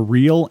notion that the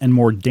real and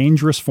more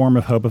dangerous form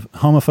of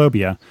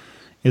homophobia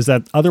is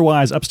that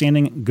otherwise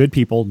upstanding good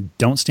people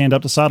don't stand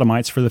up to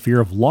sodomites for the fear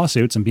of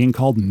lawsuits and being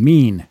called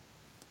mean?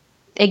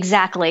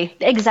 Exactly.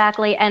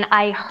 And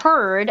I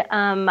heard,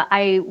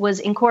 I was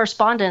in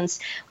correspondence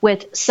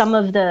with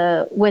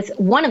with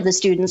one of the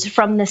students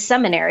from the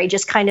seminary,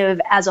 just kind of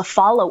as a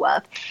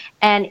follow-up.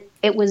 And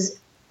it was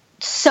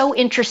so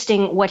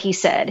interesting what he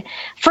said.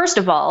 First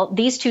of all,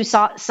 these 2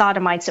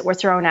 sodomites that were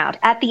thrown out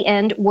at the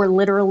end were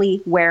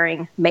literally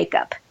wearing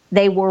makeup.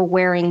 They were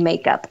wearing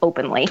makeup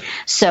openly.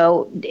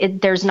 So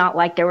there's not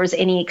like there was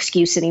any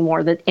excuse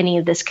anymore that any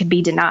of this could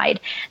be denied.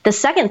 The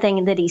second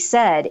thing that he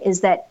said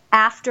is that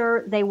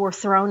after they were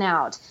thrown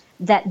out,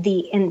 that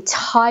the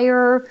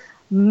entire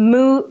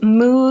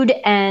mood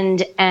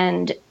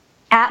and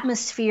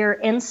atmosphere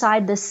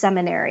inside the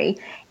seminary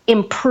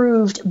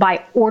improved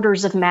by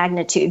orders of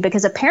magnitude,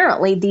 because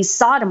apparently these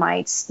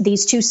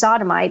 2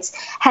 sodomites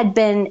had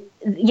been,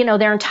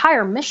 their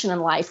entire mission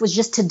in life was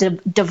just to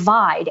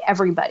divide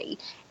everybody,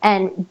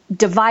 and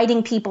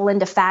dividing people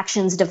into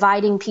factions,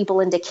 dividing people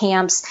into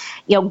camps,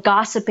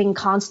 gossiping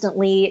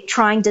constantly,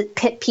 trying to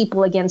pit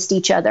people against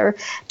each other,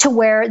 to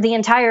where the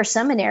entire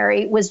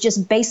seminary was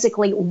just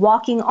basically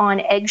walking on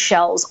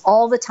eggshells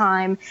all the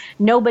time.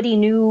 Nobody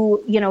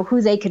knew,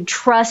 who they could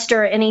trust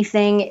or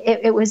anything.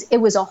 It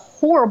was a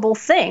horrible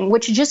thing,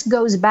 which just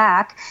goes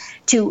back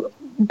to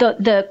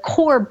the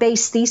core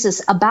base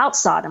thesis about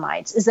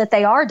sodomites, is that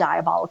they are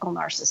diabolical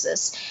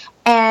narcissists.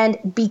 And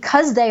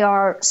because they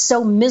are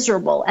so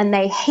miserable and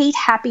they hate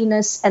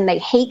happiness and they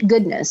hate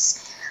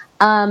goodness,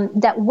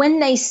 that when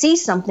they see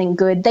something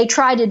good, they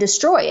try to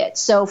destroy it.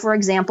 So, for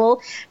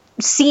example,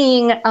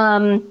 seeing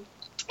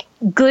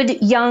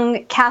good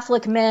young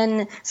Catholic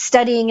men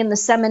studying in the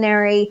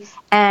seminary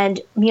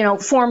and,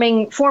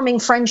 forming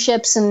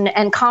friendships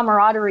and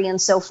camaraderie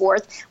and so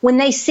forth, when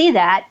they see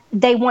that,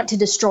 they want to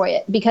destroy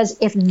it, because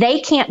if they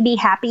can't be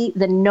happy,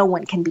 then no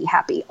one can be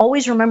happy.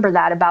 Always remember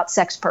that about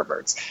sex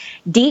perverts.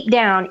 Deep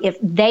down, if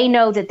they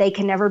know that they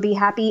can never be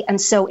happy,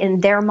 and so in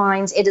their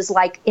minds, it is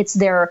like it's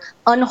their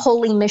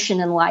unholy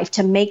mission in life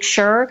to make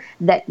sure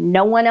that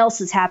no one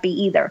else is happy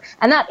either.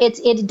 And that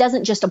it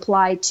doesn't just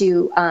apply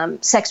to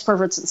sex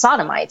perverts and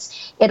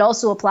sodomites. It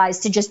also applies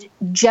to just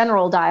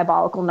general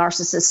diabolical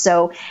narcissists.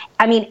 So,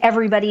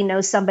 everybody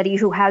knows somebody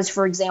who has,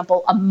 for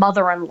example, a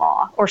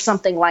mother-in-law or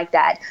something like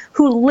that,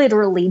 who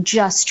literally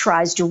just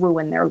tries to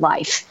ruin their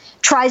life,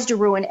 tries to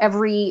ruin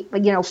every,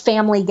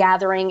 family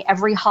gathering,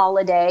 every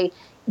holiday.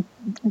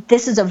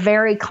 This is a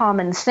very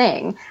common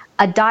thing.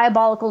 A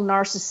diabolical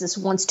narcissist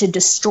wants to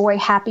destroy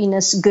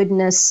happiness,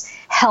 goodness,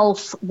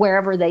 health,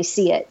 wherever they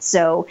see it.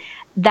 So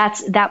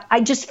that's that.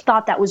 I just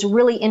thought that was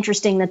really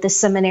interesting that the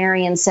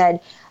seminarian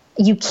said,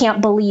 you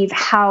can't believe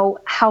how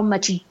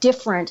much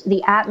different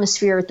the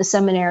atmosphere at the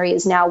seminary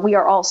is now. We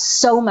are all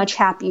so much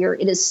happier.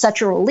 It is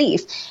such a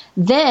relief.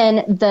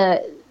 Then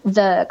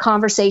the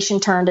conversation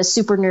turned, as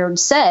Super Nerd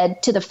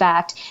said, to the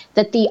fact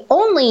that the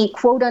only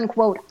quote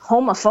unquote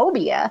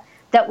homophobia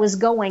that was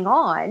going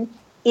on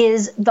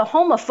is the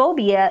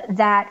homophobia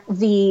that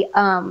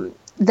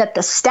that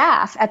the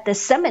staff at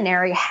this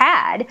seminary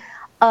had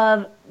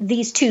of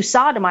these two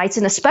sodomites,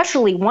 and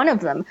especially one of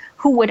them,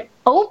 who would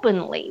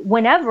openly,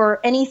 whenever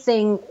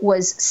anything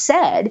was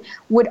said,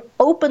 would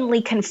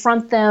openly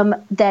confront them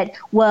that,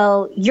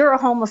 well, you're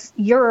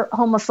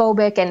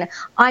homophobic and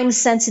I'm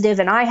sensitive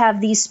and I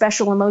have these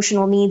special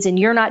emotional needs and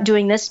you're not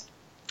doing this,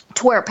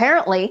 to where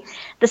apparently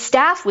the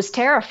staff was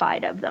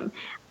terrified of them.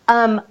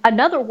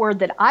 Another word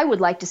that I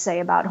would like to say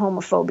about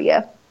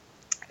homophobia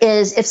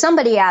is, if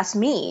somebody asks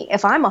me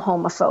if I'm a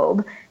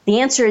homophobe,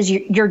 the answer is,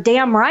 you're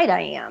damn right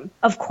I am.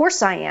 Of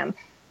course I am.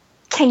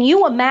 Can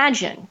you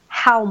imagine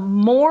how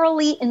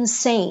morally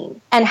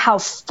insane and how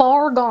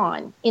far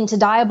gone into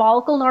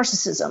diabolical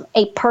narcissism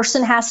a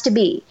person has to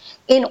be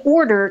in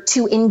order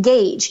to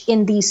engage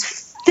in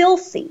these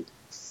filthy,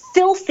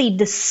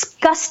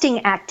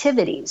 disgusting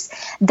activities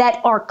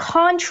that are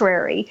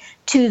contrary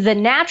to the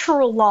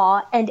natural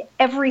law and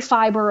every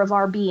fiber of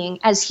our being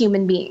as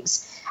human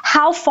beings?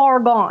 How far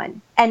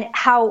gone and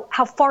how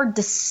far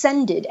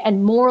descended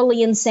and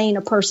morally insane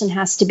a person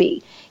has to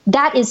be.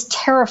 That is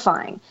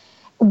terrifying.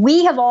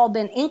 We have all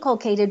been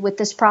inculcated with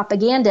this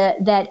propaganda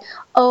that,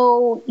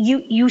 oh,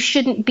 you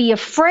shouldn't be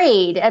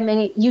afraid. I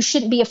mean, you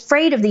shouldn't be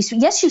afraid of these.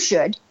 Yes, you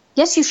should.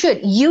 Yes, you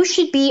should. You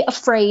should be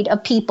afraid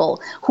of people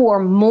who are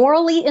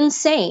morally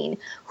insane,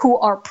 who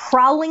are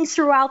prowling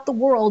throughout the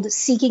world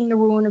seeking the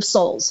ruin of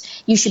souls.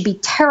 You should be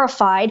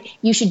terrified.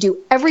 You should do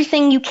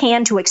everything you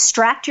can to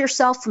extract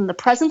yourself from the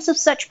presence of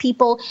such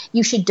people.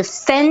 You should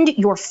defend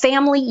your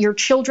family, your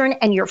children,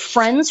 and your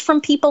friends from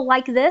people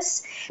like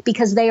this,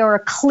 because they are a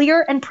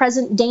clear and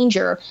present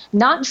danger,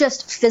 not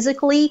just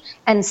physically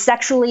and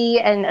sexually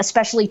and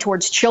especially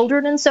towards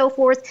children and so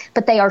forth,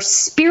 but they are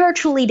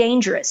spiritually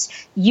dangerous.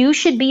 You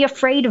should be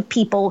afraid of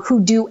people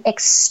who do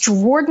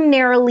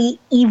extraordinarily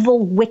evil,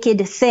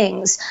 wicked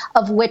things,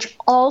 of which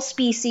all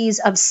species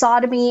of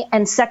sodomy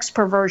and sex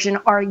perversion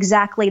are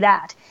exactly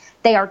that.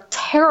 They are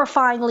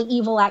terrifyingly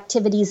evil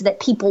activities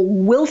that people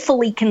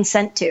willfully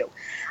consent to.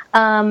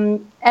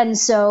 And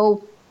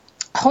so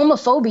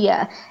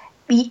homophobia,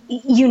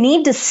 you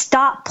need to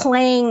stop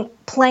playing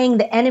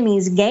the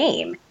enemy's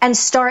game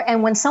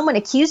and when someone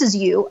accuses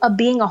you of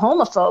being a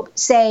homophobe,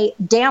 say,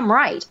 damn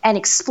right, and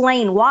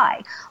explain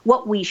why.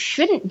 What we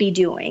shouldn't be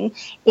doing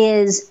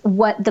is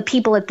what the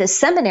people at this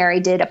seminary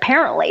did,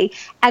 apparently,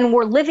 and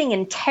we're living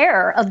in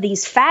terror of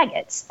these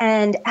faggots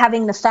and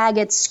having the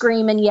faggots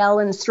scream and yell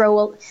and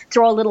throw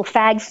a little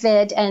fag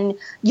fit, and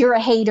you're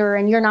a hater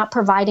and you're not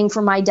providing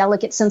for my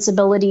delicate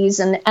sensibilities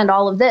and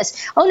all of this.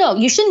 Oh no,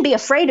 you shouldn't be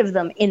afraid of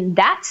them in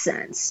that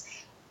sense.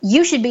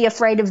 You should be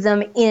afraid of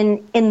them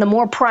in the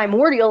more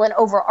primordial and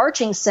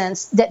overarching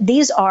sense that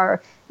these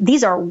are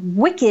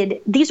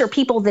wicked. These are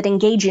people that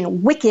engage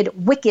in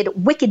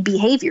wicked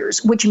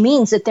behaviors, which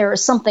means that there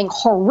is something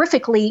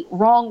horrifically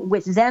wrong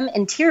with them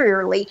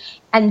interiorly,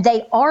 and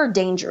they are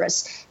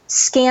dangerous.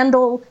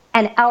 Scandal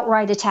and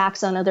outright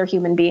attacks on other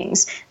human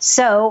beings.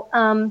 So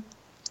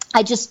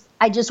I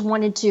just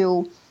wanted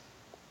to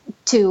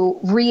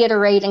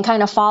reiterate and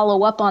kind of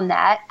follow up on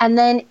that. And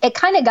then it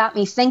kind of got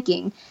me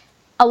thinking.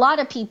 A lot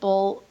of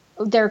people,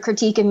 their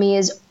critique of me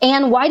is,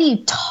 Anne, why do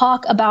you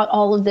talk about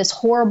all of this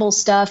horrible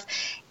stuff?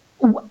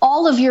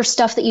 All of your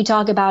stuff that you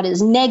talk about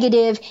is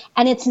negative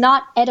and it's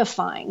not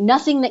edifying.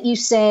 Nothing that you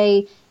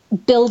say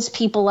builds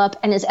people up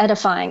and is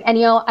edifying. And,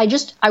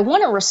 I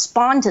want to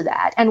respond to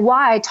that and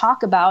why I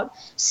talk about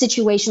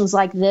situations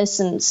like this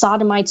and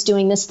sodomites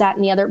doing this, that,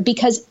 and the other,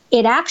 because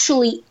it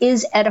actually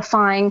is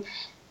edifying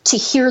to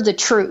hear the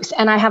truth.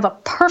 And I have a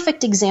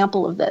perfect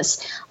example of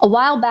this. A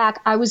while back,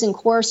 I was in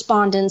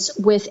correspondence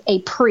with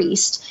a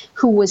priest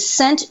who was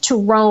sent to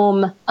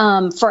Rome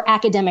for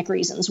academic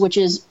reasons, which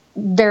is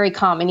very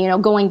common,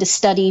 going to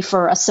study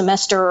for a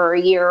semester or a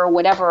year or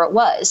whatever it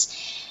was.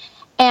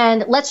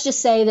 And let's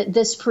just say that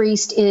this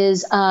priest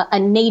is a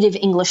native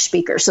English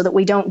speaker so that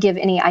we don't give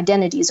any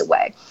identities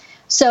away.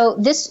 So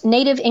this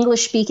native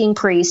English speaking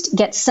priest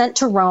gets sent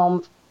to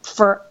Rome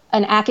for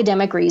an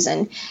academic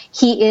reason.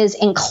 He is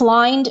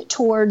inclined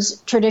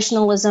towards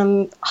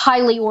traditionalism,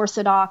 highly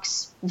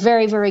orthodox,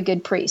 very, very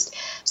good priest.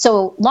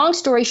 So long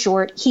story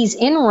short, he's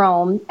in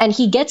Rome and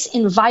he gets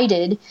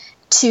invited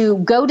to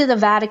go to the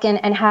Vatican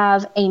and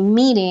have a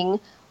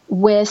meeting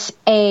with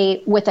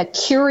a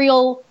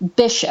curial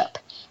bishop.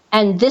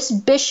 And this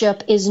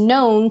bishop is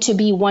known to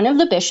be one of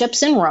the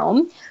bishops in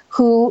Rome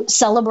who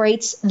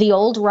celebrates the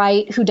old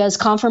rite, who does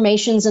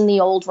confirmations in the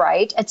old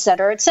rite, et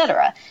cetera, et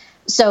cetera.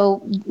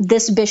 So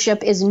this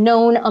bishop is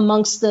known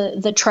amongst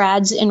the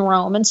trads in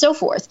Rome and so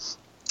forth.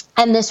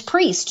 And this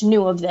priest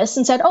knew of this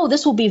and said, oh,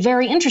 this will be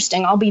very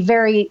interesting. I'll be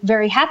very,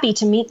 very happy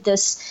to meet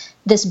this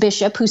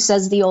bishop who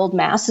says the old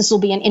mass. This will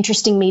be an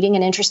interesting meeting,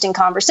 an interesting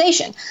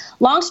conversation.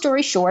 Long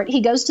story short, he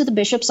goes to the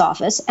bishop's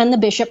office and the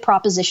bishop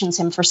propositions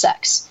him for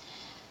sex.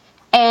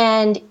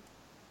 And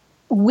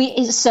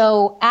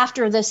so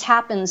after this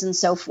happens and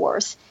so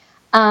forth,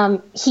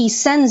 he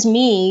sends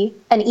me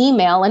an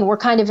email, and we're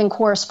kind of in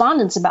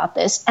correspondence about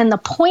this. And the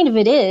point of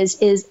it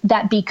is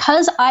that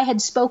because I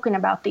had spoken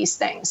about these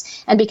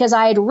things, and because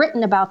I had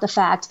written about the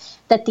fact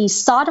that these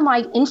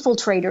sodomite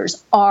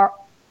infiltrators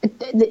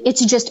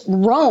it's just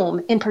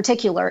Rome in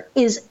particular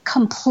is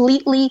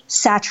completely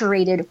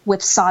saturated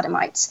with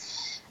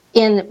sodomites.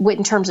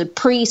 In terms of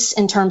priests,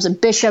 in terms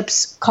of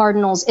bishops,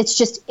 cardinals,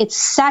 it's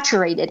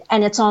saturated,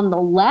 and it's on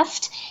the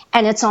left,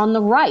 and it's on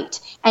the right,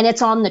 and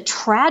it's on the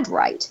trad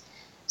right.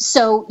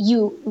 So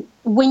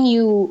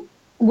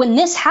when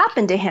this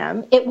happened to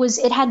him,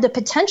 it had the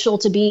potential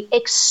to be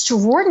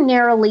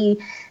extraordinarily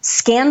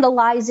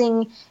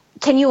scandalizing.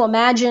 Can you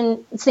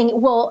imagine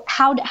thinking, well,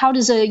 how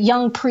does a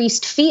young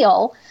priest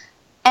feel?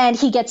 And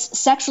he gets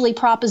sexually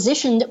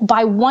propositioned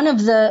by one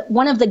of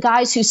the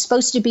guys who's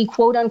supposed to be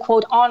quote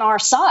unquote on our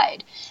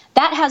side.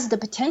 That has the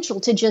potential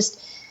to just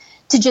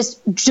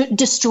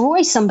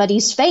destroy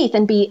somebody's faith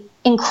and be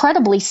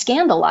incredibly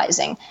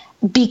scandalizing.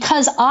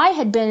 Because I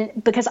had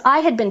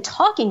been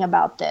talking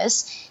about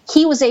this,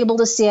 he was able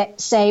to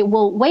say,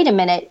 well, wait a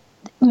minute,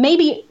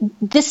 maybe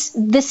this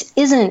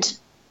isn't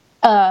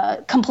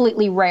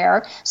completely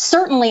rare.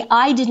 Certainly,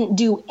 I didn't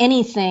do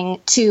anything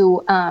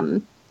to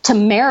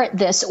merit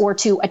this or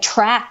to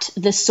attract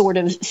this sort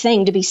of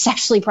thing, to be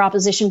sexually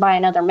propositioned by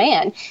another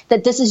man.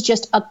 That this is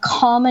just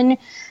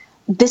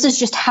this is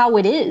just how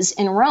it is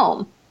in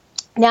Rome.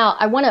 Now,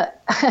 I want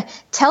to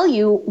tell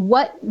you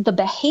what the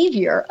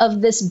behavior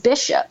of this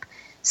bishop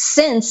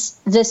since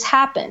this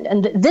happened,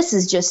 and this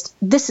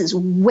is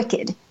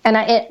wicked.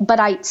 But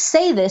I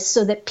say this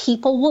so that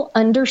people will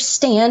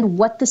understand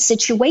what the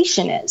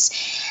situation is.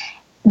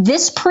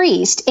 This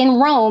priest in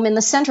Rome, in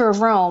the center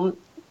of Rome,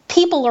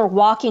 people are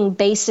walking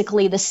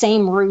basically the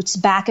same routes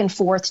back and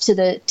forth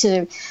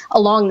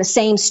along the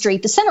same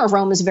street. The center of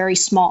Rome is very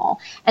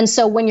small. And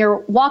so when you're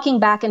walking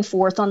back and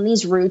forth on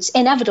these routes,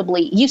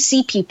 inevitably you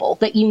see people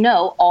that you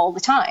know all the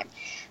time.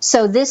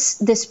 So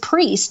this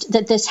priest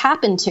that this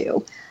happened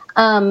to,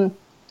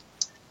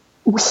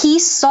 he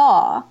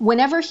saw,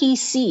 whenever he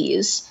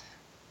sees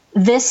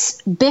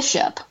this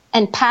bishop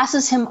and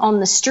passes him on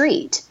the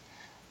street,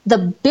 the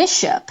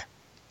bishop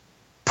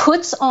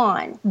puts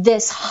on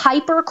this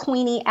hyper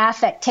queenie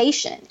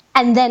affectation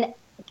and then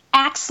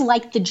acts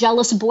like the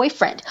jealous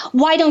boyfriend.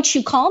 Why don't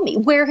you call me?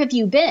 Where have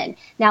you been?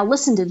 Now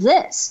listen to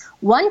this.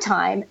 One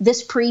time,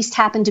 this priest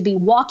happened to be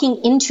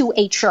walking into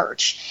a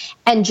church,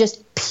 and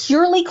just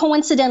purely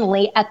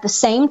coincidentally at the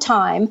same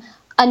time,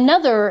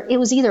 it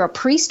was either a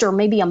priest or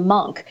maybe a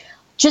monk,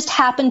 just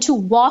happened to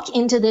walk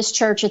into this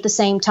church at the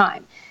same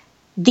time.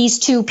 These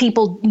two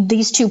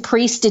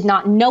priests did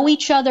not know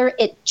each other.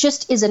 It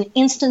just is an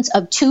instance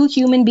of two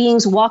human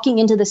beings walking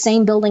into the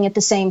same building at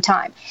the same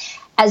time.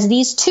 As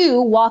these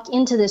two walk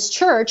into this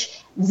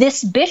church,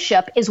 this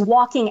bishop is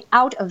walking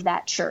out of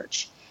that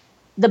church.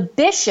 The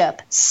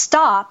bishop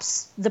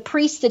stops the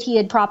priest that he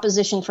had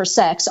propositioned for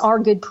sex, our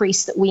good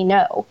priest that we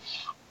know,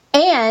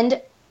 and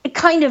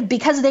kind of,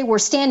 because they were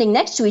standing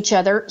next to each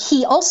other,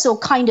 he also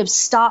kind of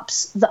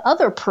stops the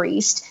other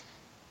priest,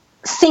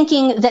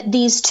 thinking that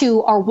these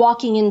two are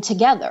walking in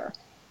together.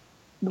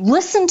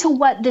 Listen to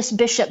what this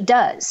bishop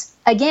does.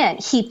 Again,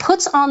 he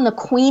puts on the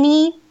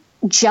queenie,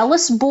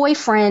 jealous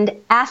boyfriend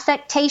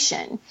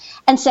affectation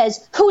and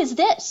says, "Who is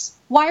this?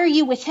 Why are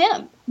you with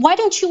him? Why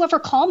don't you ever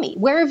call me?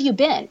 Where have you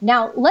been?"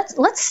 Now,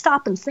 let's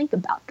stop and think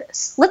about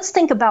this. Let's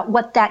think about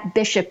what that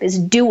bishop is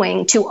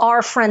doing to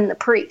our friend the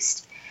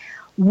priest.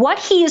 What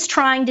he is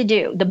trying to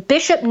do, the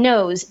bishop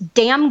knows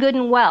damn good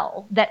and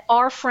well that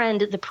our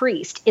friend the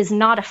priest is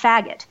not a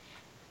faggot,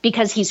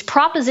 because he's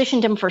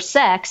propositioned him for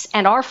sex,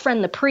 and our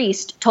friend the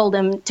priest told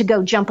him to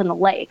go jump in the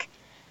lake.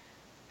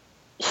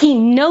 He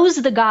knows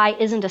the guy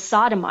isn't a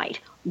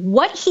sodomite.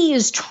 What he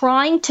is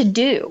trying to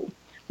do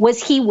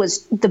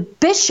the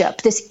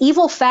bishop, this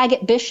evil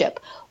faggot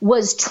bishop,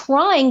 was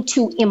trying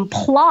to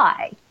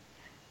imply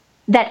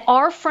that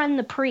our friend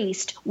the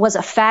priest was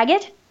a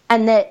faggot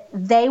and that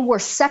they were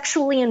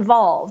sexually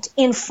involved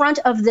in front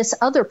of this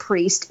other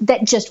priest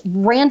that just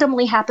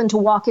randomly happened to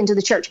walk into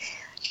the church.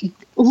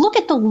 Look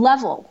at the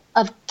level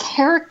of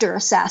character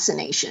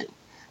assassination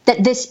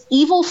that this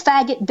evil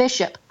faggot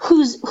bishop,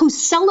 who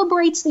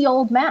celebrates the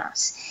old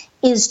mass,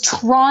 is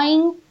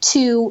trying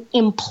to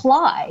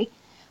imply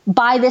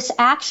by this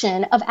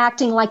action of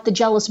acting like the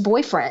jealous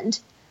boyfriend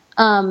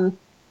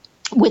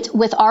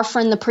with our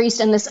friend the priest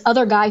and this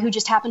other guy who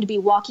just happened to be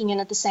walking in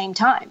at the same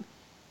time.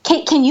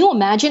 Can you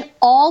imagine?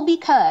 All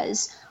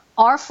because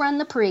our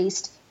friend the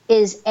priest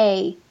is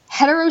a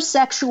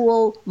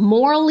heterosexual,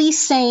 morally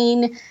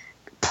sane,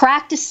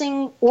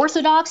 practicing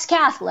Orthodox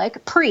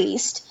Catholic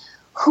priest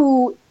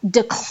who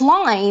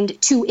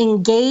declined to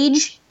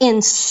engage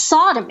in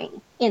sodomy,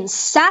 in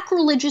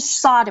sacrilegious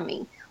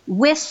sodomy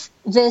with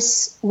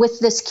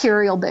this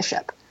curial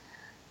bishop.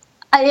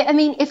 I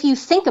mean, if you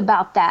think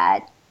about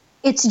that,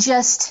 it's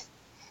just,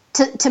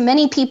 to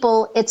many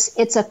people,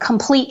 it's a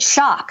complete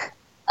shock.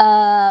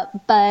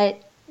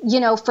 But,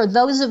 for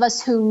those of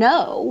us who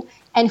know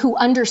and who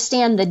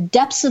understand the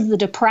depths of the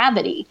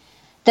depravity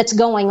that's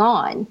going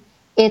on,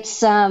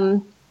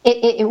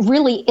 it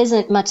really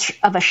isn't much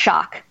of a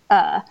shock.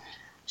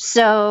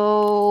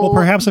 Well,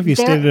 perhaps if you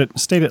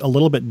state it a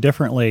little bit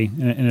differently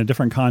in a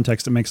different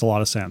context, it makes a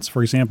lot of sense.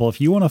 For example, if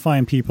you want to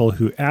find people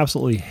who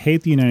absolutely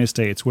hate the United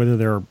States, whether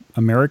they're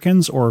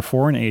Americans or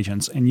foreign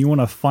agents, and you want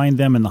to find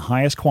them in the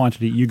highest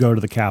quantity, you go to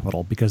the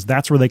Capitol, because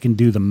that's where they can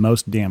do the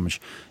most damage.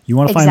 You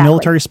want to find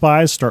military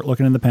spies, start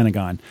looking in the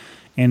Pentagon.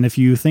 And if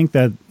you think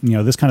that,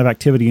 this kind of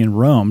activity in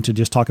Rome, to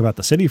just talk about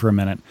the city for a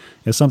minute,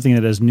 is something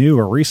that is new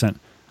or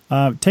recent,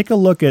 take a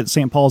look at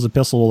St. Paul's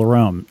Epistle to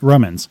the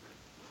Romans.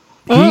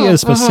 He is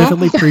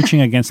specifically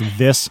preaching against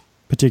this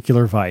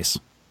particular vice.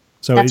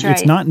 So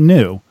it's not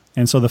new.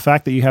 And so the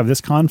fact that you have this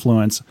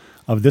confluence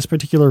of this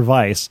particular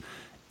vice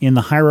in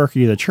the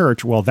hierarchy of the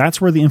church, well, that's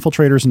where the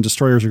infiltrators and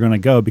destroyers are going to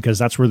go, because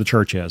that's where the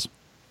church is.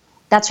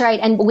 That's right.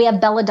 And we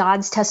have Bella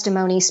Dodd's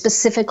testimony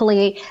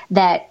specifically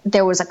that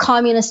there was a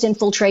communist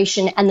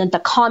infiltration, and then the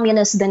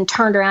communists then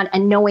turned around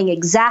and knowing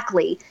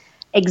exactly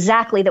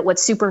that what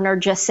Super Nerd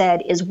just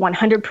said is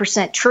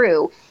 100%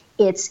 true.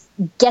 It's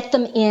get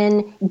them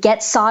in,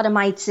 get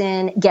sodomites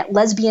in, get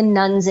lesbian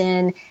nuns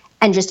in,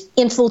 and just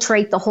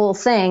infiltrate the whole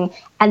thing.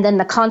 And then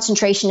the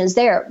concentration is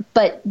there.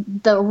 But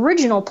the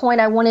original point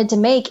I wanted to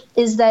make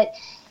is that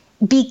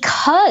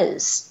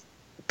because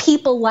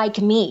people like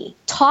me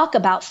talk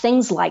about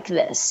things like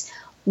this,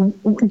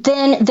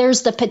 then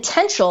there's the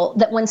potential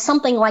that when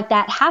something like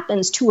that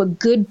happens to a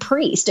good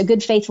priest, a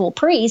good faithful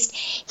priest,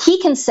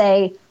 he can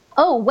say,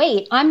 oh,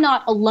 wait, I'm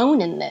not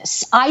alone in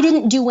this. I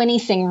didn't do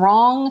anything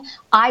wrong.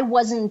 I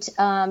wasn't,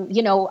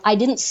 I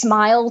didn't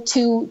smile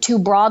too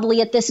broadly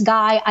at this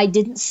guy. I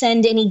didn't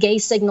send any gay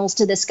signals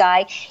to this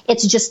guy.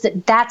 It's just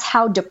that that's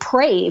how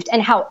depraved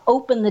and how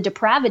open the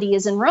depravity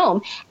is in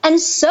Rome. And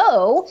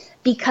so,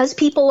 because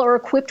people are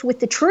equipped with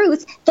the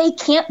truth, they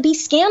can't be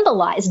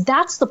scandalized.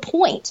 That's the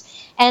point.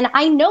 And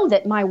I know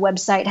that my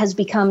website has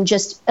become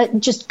just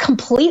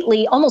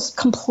completely, almost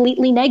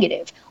completely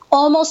negative.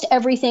 Almost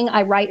everything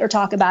I write or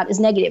talk about is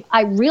negative.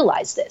 I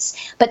realize this,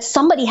 but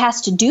somebody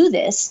has to do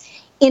this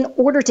in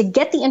order to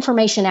get the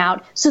information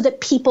out so that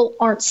people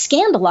aren't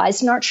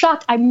scandalized and aren't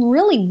shocked. I'm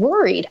really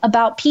worried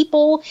about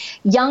people,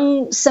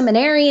 young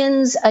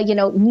seminarians,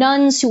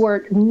 nuns who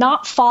are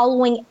not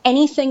following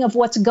anything of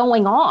what's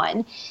going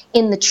on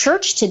in the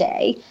church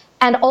today.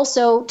 And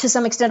also, to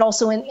some extent,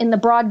 also in the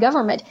broad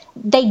government,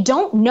 they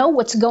don't know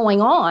what's going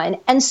on.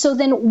 And so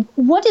then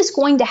what is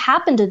going to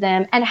happen to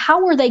them, and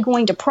how are they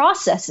going to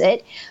process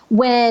it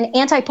when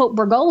Anti-Pope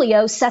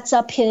Bergoglio sets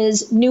up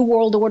his New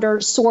World Order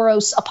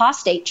Soros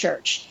apostate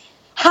church?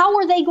 How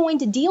are they going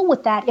to deal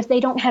with that if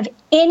they don't have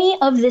any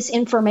of this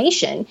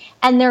information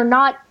and they're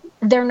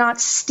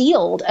not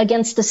steeled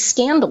against the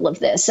scandal of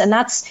this? And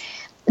that's,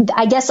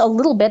 I guess, a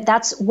little bit,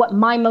 that's what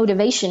my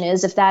motivation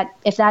is, if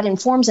that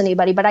informs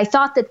anybody. But I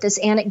thought that this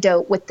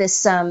anecdote with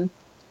this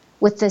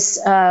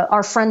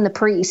our friend the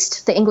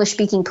priest, the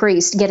English-speaking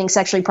priest, getting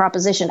sexually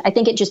propositioned, I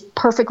think it just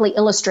perfectly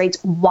illustrates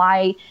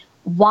why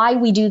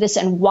we do this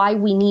and why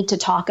we need to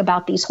talk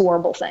about these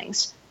horrible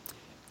things.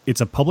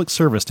 It's a public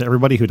service to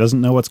everybody who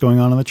doesn't know what's going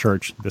on in the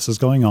church. This is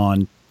going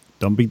on.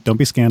 Don't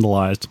be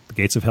scandalized. The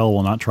gates of hell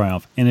will not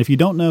triumph. And if you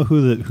don't know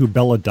who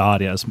Bella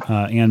Dodd is,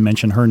 Anne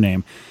mentioned her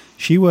name.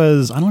 She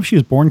was, I don't know if she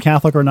was born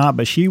Catholic or not,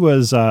 but she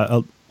was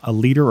a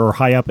leader or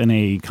high up in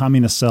a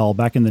communist cell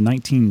back in the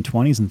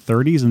 1920s and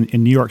 30s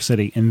in New York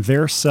City. And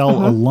their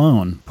cell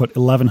alone put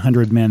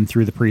 1,100 men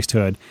through the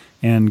priesthood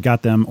and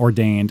got them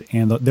ordained.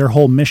 And their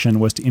whole mission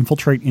was to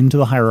infiltrate into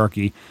the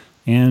hierarchy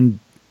and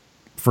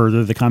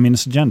further the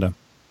communist agenda.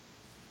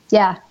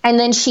 Yeah. And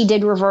then she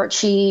did revert.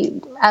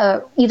 She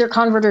either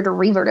converted or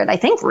reverted. I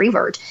think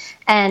revert.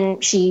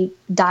 And she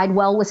died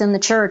well within the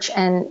church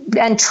and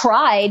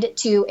tried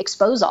to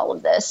expose all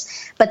of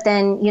this. But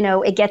then,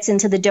 it gets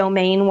into the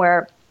domain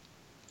where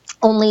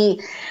only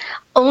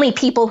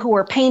people who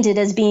are painted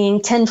as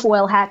being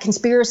tinfoil hat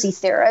conspiracy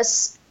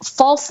theorists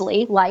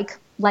falsely, like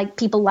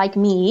people like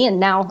me and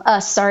now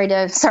us, sorry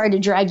to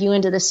drag you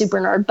into the super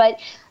nerd,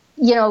 but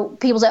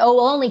people say, oh,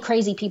 well, only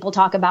crazy people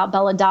talk about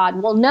Bella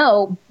Dodd. Well,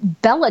 no,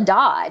 Bella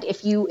Dodd,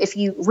 if you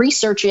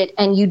research it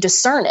and you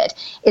discern it,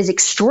 is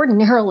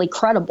extraordinarily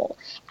credible.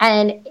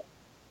 And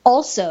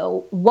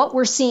also, what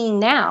we're seeing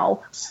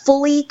now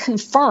fully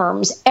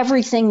confirms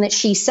everything that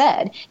she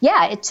said.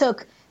 Yeah, it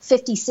took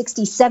 50,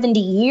 60, 70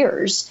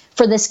 years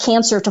for this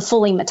cancer to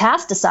fully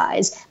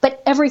metastasize,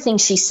 but everything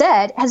she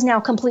said has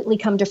now completely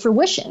come to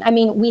fruition. I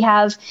mean,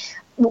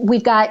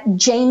 we've got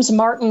James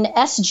Martin,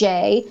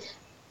 S.J.,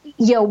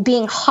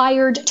 being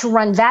hired to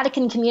run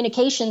Vatican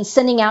communications,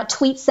 sending out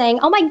tweets saying,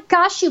 oh my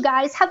gosh, you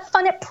guys, have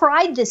fun at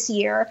Pride this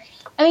year.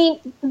 I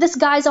mean, this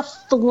guy's a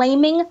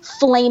flaming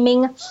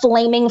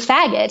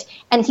faggot,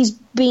 and he's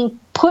being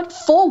put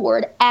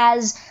forward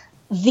as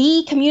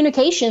the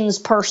communications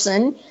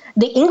person,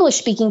 the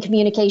English-speaking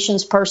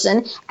communications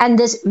person, and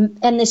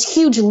this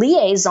huge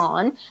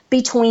liaison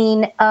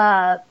between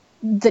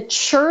the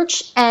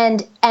church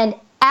and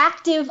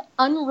active,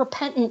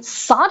 unrepentant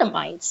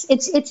sodomites.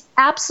 It's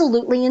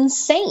absolutely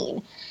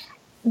insane.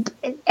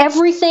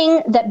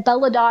 everything that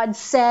Belladod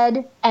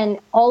said and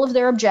all of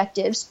their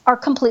objectives are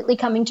completely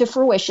coming to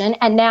fruition.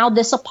 And now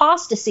this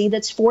apostasy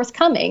that's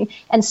forthcoming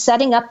and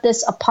setting up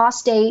this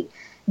apostate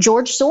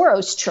George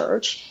Soros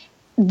church,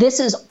 this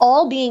is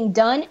all being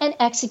done and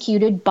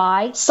executed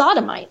by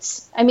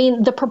sodomites. I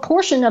mean, the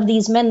proportion of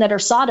these men that are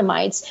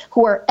sodomites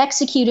who are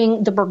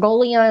executing the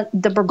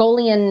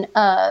Bergoglian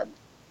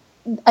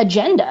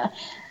agenda,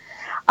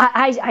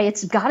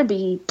 it's got to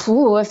be,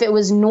 if it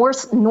was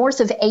north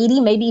of 80,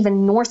 maybe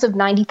even north of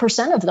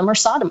 90% of them are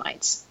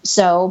sodomites.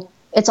 So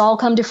it's all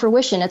come to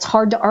fruition. It's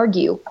hard to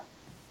argue.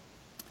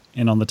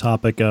 And on the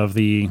topic of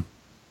the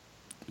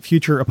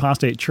future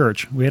apostate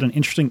church, we had an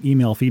interesting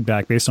email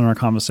feedback based on our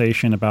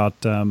conversation about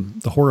the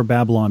Whore of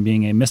Babylon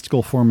being a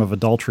mystical form of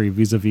adultery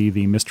vis-a-vis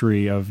the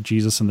mystery of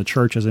Jesus and the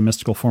church as a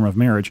mystical form of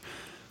marriage.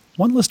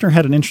 One listener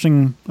had an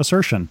interesting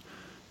assertion.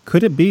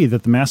 Could it be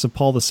that the Mass of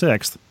Paul VI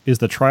is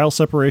the trial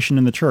separation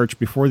in the church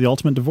before the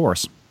ultimate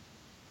divorce?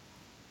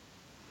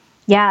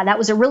 Yeah, that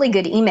was a really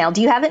good email. Do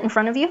you have it in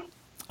front of you?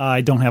 I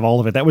don't have all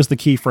of it. That was the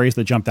key phrase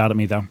that jumped out at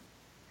me, though.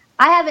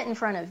 I have it in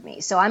front of me,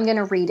 so I'm going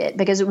to read it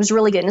because it was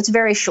really good, and it's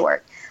very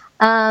short.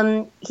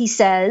 He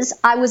says,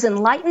 I was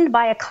enlightened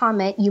by a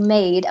comment you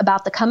made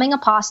about the coming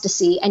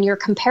apostasy and your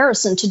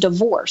comparison to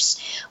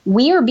divorce.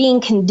 We are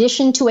being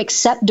conditioned to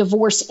accept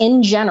divorce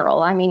in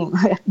general. I mean,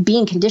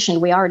 being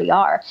conditioned, we already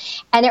are.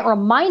 And it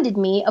reminded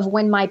me of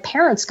when my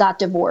parents got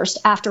divorced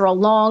after a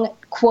long,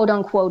 quote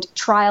unquote,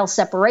 trial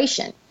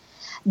separation.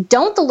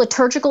 Don't the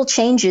liturgical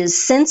changes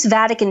since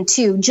Vatican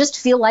II just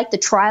feel like the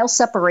trial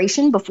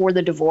separation before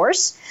the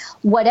divorce?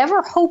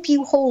 Whatever hope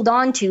you hold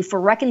on to for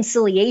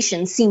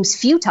reconciliation seems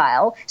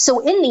futile, so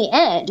in the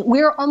end,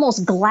 we're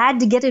almost glad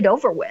to get it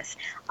over with.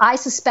 I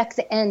suspect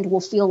the end will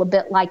feel a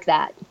bit like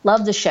that.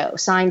 Love the show.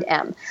 Signed,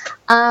 M.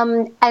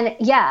 And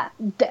yeah,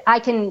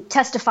 I can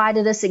testify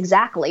to this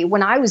exactly.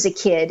 When I was a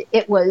kid,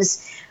 it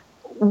was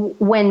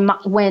when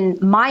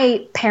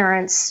my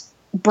parents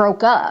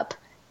broke up,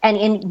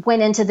 and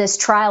went into this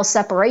trial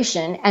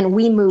separation, and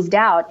we moved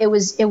out. It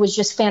was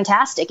just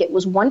fantastic. It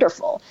was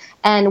wonderful.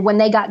 And when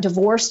they got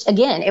divorced,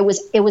 again, it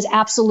was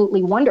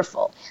absolutely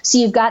wonderful. So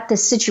you've got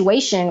this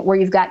situation where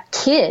you've got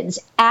kids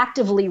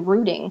actively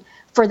rooting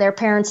for their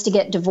parents to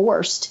get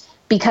divorced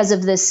because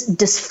of this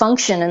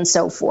dysfunction and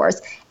so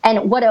forth.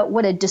 And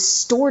what a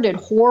distorted,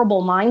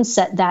 horrible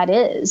mindset that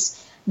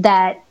is.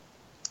 That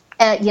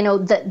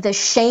the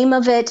shame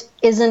of it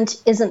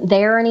isn't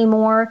there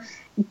anymore.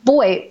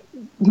 Boy,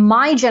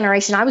 my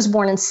generation, I was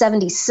born in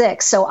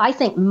 76, so I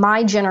think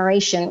my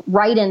generation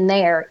right in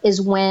there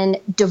is when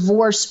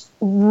divorce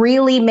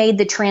really made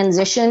the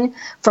transition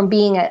from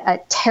being a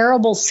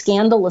terrible,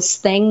 scandalous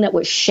thing that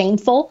was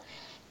shameful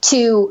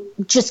to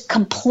just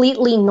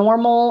completely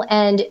normal.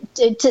 And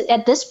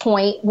at this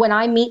point, when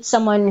I meet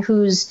someone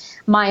who's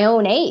my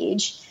own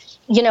age,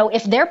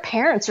 if their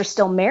parents are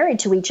still married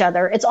to each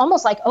other, it's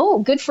almost like, oh,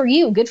 good for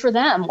you, good for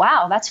them.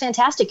 Wow, that's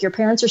fantastic. Your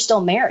parents are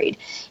still married.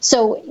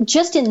 So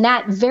just in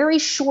that very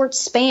short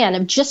span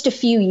of just a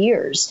few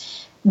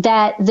years,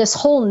 that this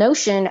whole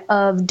notion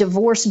of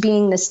divorce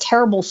being this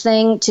terrible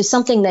thing to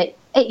something that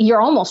you're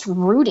almost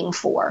rooting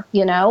for,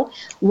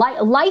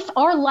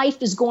 our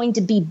life is going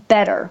to be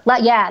better.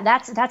 Yeah,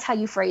 that's how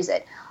you phrase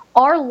it.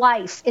 Our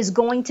life is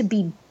going to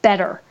be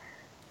better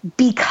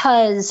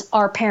because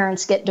our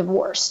parents get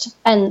divorced.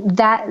 And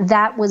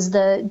that was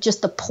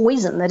just the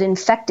poison that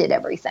infected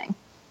everything.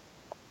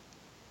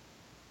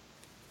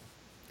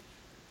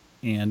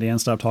 And Dan,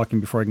 stop talking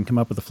before I can come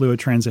up with a fluid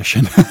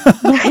transition.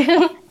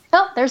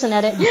 Oh, there's an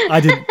edit. I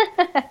did,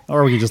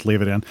 or we can just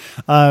leave it in.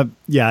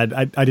 Yeah,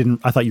 I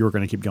didn't. I thought you were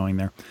going to keep going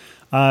there.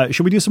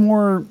 Should we do some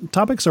more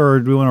topics, or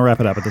do we want to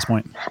wrap it up at this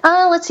point?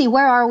 Let's see.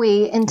 Where are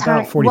we in time?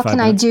 About 45 what can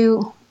minutes. I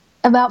do?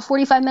 About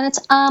 45 minutes.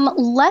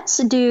 Let's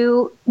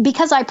do,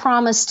 because I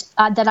promised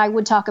that I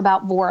would talk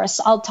about Voris.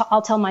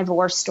 I'll tell my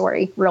Voris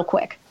story real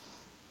quick.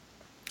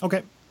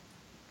 Okay.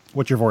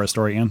 What's your Voris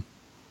story, Ann?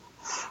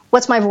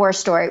 What's my Voris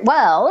story?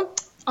 Well,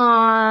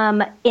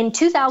 in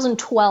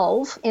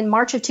 2012, in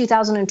March of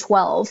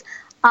 2012,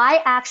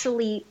 I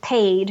actually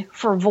paid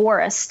for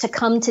Voris to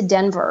come to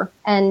Denver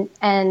and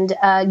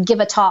give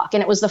a talk.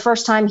 And it was the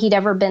first time he'd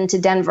ever been to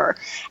Denver.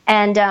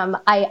 And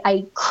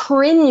I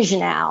cringe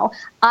now.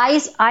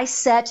 I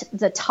set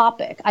the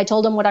topic. I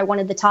told him what I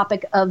wanted the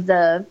topic of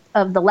the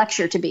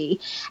lecture to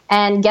be.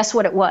 And guess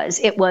what it was?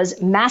 It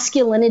was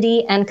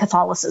masculinity and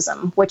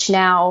Catholicism, which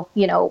now,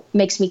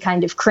 makes me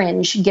kind of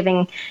cringe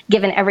given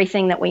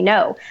everything that we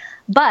know.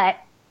 But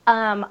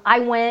I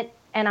went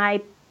and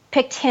I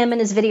picked him and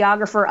his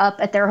videographer up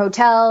at their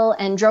hotel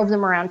and drove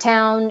them around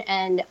town.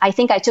 And I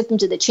think I took them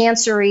to the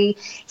chancery.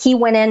 He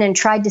went in and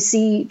tried to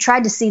see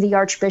the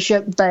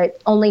Archbishop,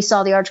 but only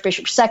saw the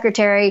Archbishop's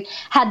secretary,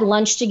 had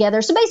lunch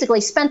together. So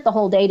basically spent the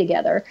whole day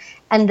together.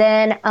 And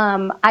then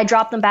I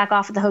dropped them back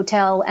off at the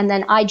hotel. And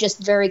then I just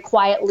very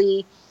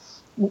quietly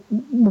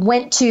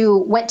went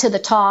to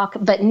the talk,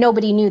 but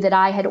nobody knew that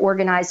I had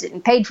organized it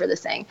and paid for the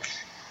thing.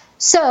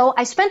 So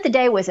I spent the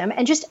day with him,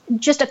 and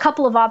just a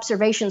couple of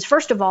observations.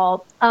 First of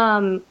all,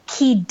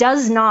 he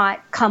does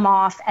not come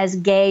off as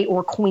gay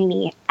or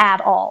queenie at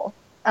all.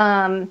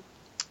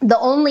 The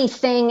only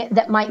thing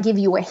that might give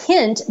you a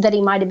hint that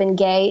he might have been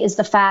gay is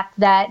the fact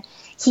that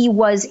he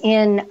was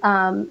in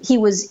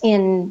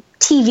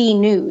TV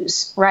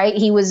news, right?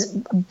 He was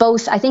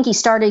both. I think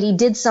he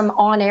did some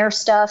on-air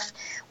stuff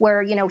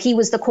where, he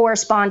was the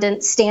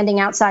correspondent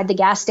standing outside the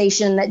gas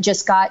station that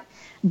just got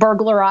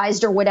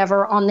burglarized or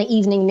whatever on the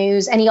evening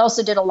news. And he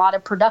also did a lot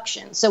of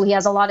production. So he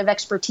has a lot of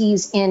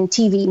expertise in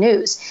TV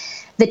news.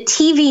 The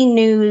TV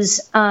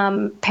news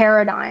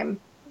paradigm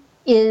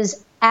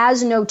is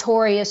as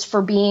notorious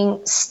for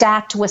being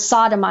stacked with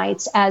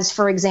sodomites as,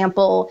 for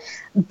example,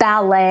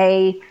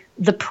 ballet,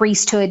 the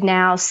priesthood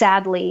now,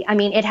 sadly. I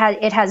mean, it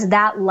has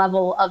that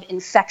level of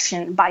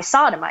infection by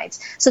sodomites.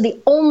 So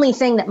the only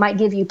thing that might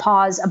give you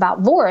pause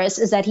about Voris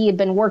is that he had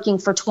been working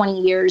for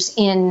 20 years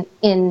in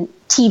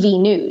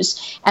TV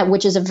news,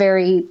 which is a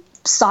very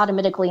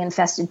sodomitically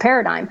infested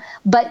paradigm.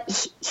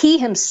 But he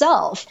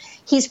himself,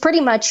 he's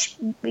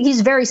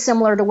very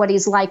similar to what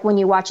he's like when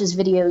you watch his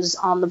videos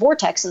on the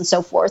Vortex and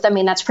so forth. I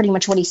mean, that's pretty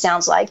much what he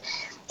sounds like.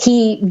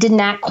 He didn't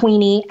act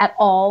queenie at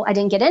all. I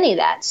didn't get any of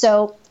that.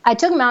 So I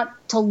took him out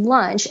to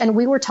lunch and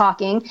we were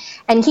talking,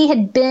 and he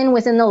had been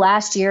within the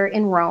last year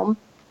in Rome.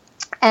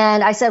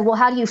 And I said, well,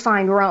 how do you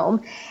find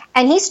Rome?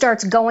 And he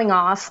starts going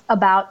off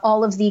about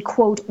all of the,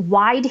 quote,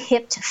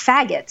 wide-hipped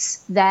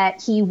faggots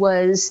that he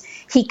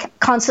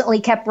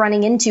constantly kept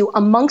running into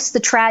amongst the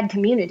trad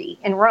community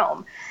in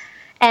Rome.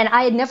 And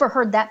I had never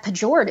heard that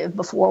pejorative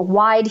before,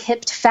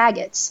 wide-hipped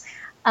faggots.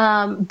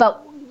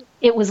 But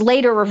it was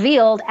later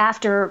revealed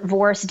after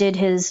Voris did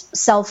his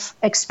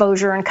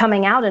self-exposure and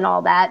coming out and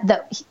all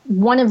that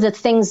one of the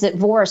things that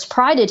Voris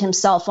prided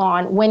himself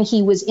on when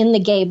he was in the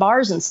gay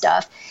bars and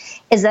stuff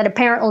is that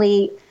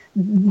apparently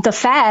the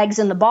fags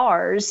in the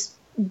bars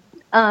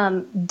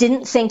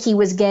didn't think he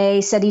was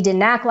gay, said he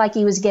didn't act like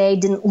he was gay,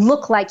 didn't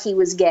look like he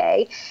was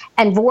gay.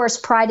 And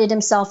Voris prided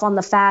himself on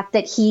the fact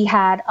that he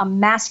had a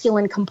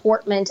masculine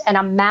comportment and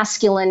a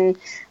masculine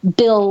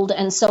build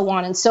and so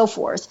on and so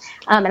forth.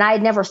 And I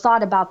had never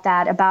thought about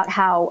that, about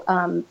how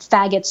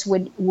faggots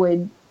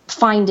would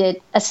find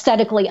it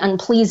aesthetically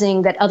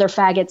unpleasing that other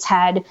faggots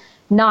had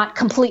not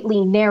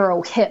completely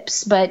narrow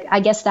hips, but I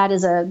guess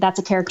that's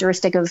a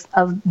characteristic of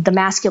the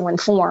masculine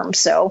form.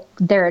 So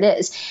there it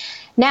is.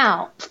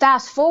 Now,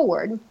 fast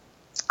forward,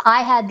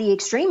 I had the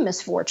extreme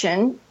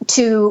misfortune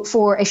to,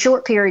 for a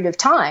short period of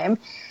time,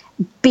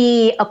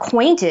 be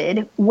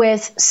acquainted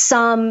with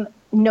some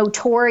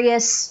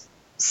notorious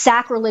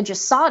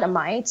sacrilegious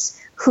sodomites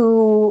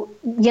who,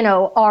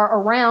 are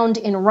around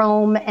in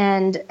Rome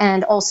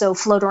and also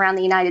float around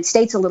the United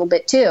States a little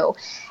bit too.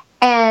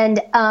 And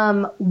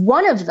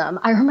one of them,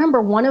 I remember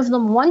one of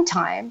them one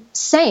time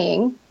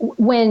saying,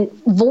 when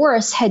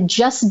Voris had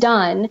just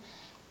done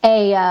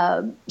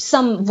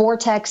some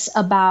Vortex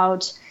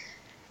about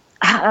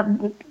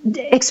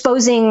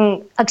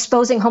exposing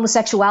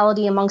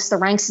homosexuality amongst the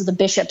ranks of the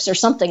bishops or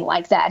something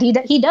like that.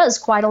 He does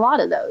quite a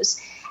lot of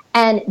those.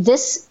 And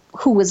this,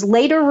 who was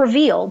later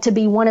revealed to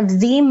be one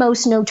of the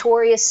most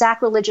notorious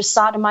sacrilegious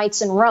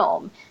sodomites in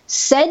Rome,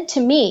 said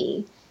to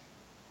me,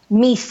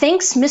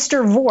 "Methinks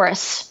Mr.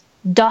 Voris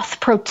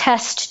doth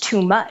protest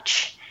too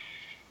much."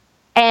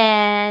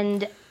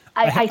 And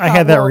I thought,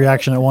 had that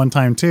reaction at one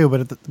time too,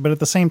 but at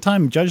the same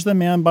time, judge the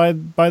man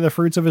by the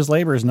fruits of his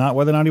labors, not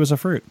whether or not he was a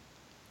fruit.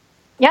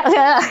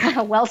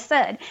 Yeah, well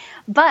said.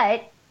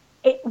 But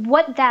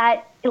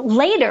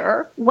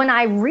later, when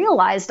I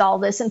realized all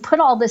this and put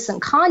all this in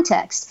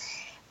context,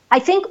 I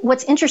think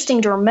what's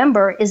interesting to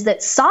remember is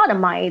that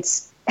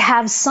sodomites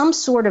have some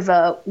sort of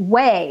a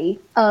way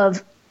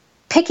of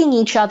picking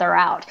each other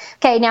out.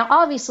 Okay, now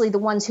obviously the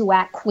ones who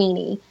act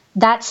queenie,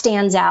 that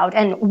stands out,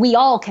 and we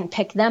all can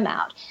pick them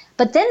out.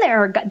 But then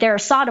there are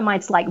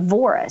sodomites like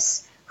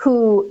Voris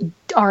who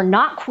are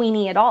not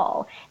queenie at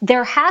all.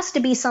 There has to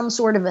be some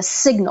sort of a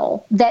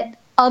signal that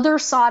other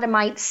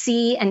sodomites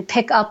see and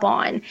pick up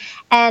on.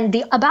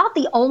 And about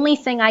the only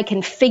thing I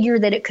can figure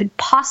that it could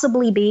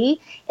possibly be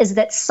is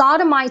that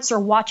sodomites are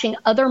watching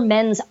other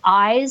men's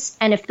eyes,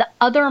 and if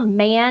other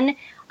men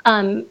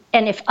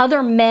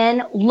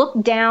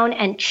look down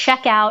and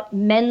check out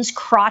men's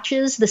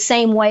crotches the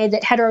same way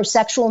that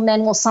heterosexual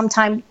men will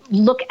sometimes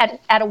look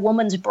at a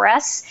woman's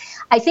breasts,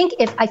 I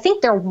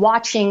think they're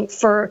watching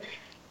for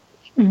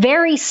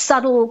very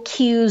subtle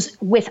cues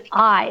with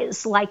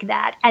eyes like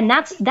that. And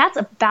that's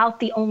about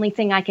the only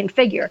thing I can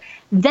figure.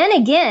 Then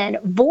again,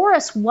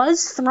 Voris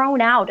was thrown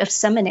out of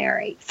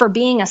seminary for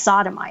being a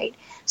sodomite.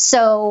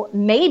 So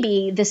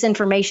maybe this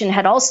information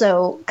had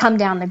also come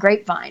down the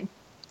grapevine.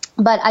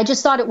 But I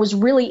just thought it was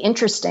really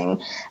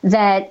interesting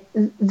that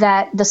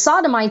the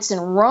sodomites in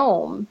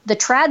Rome, the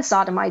trad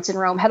sodomites in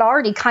Rome, had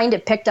already kind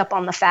of picked up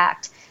on the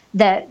fact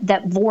that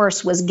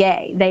Voris was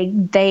gay.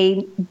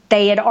 They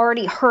had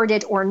already heard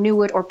it or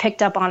knew it or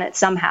picked up on it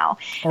somehow.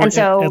 Or and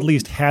so at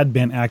least had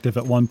been active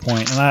at one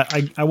point.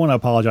 And I want to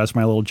apologize for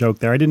my little joke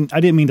there. I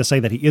didn't mean to say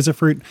that he is a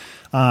fruit.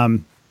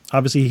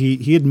 obviously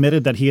he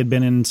admitted that he had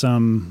been in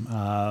some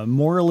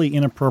morally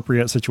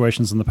inappropriate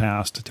situations in the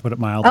past, to put it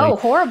mildly. Oh,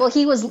 horrible.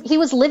 He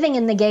was living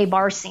in the gay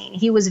bar scene.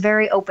 He was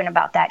very open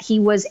about that. He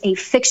was a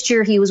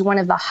fixture. He was one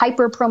of the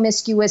hyper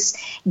promiscuous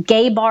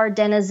gay bar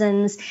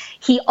denizens.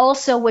 He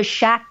also was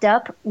shacked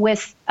up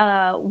with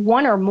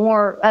one or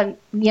more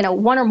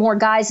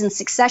guys in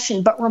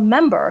succession. But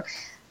remember,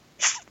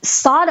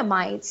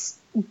 sodomites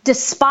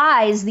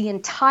despise the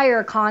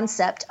entire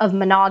concept of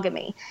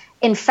monogamy.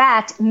 In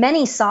fact,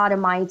 many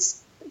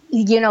sodomites,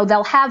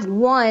 they'll have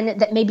one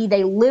that maybe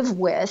they live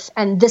with,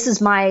 and this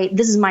is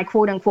my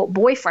quote unquote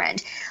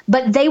boyfriend,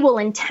 but they will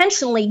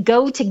intentionally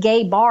go to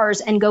gay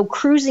bars and go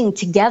cruising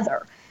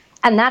together.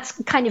 And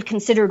that's kind of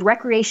considered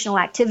recreational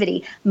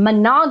activity.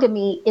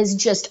 Monogamy is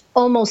just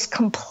almost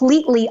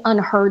completely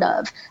unheard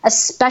of,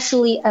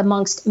 especially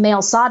amongst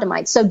male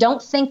sodomites. So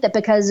don't think that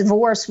because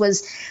Voris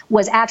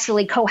was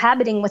actually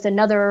cohabiting with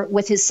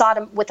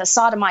a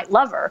sodomite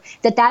lover,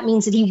 that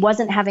means that he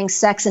wasn't having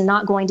sex and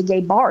not going to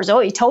gay bars. Oh,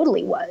 he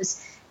totally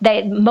was.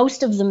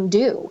 Most of them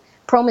do.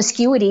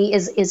 Promiscuity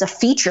is a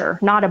feature,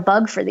 not a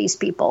bug for these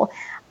people.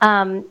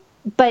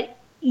 But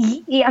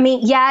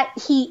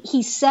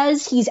he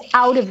says he's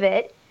out of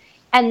it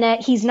and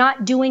that he's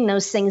not doing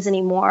those things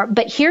anymore.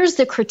 But here's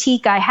the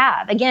critique I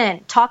have.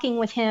 Again, talking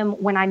with him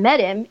when I met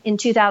him in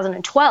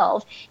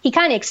 2012, he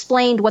kind of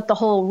explained what the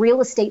whole real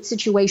estate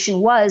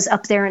situation was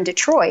up there in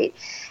Detroit.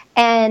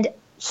 And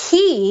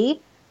he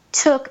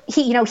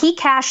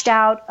cashed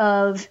out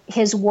of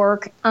his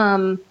work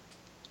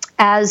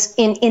as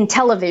in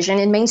television,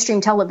 in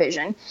mainstream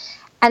television.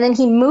 And then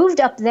he moved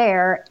up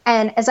there,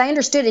 and as I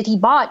understood it, he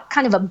bought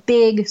kind of a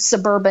big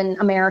suburban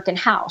American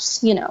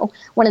house,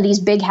 one of these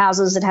big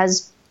houses that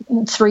has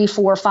 3,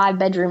 4, 5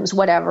 bedrooms,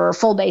 whatever,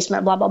 full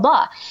basement, blah, blah,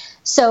 blah.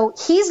 So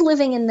he's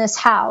living in this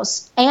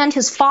house, and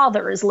his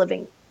father is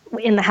living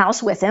in the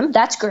house with him.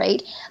 That's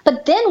great.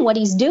 But then what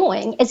he's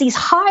doing is he's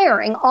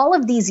hiring all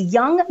of these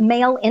young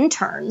male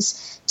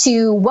interns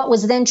to what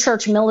was then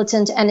Church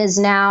Militant and is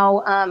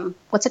now,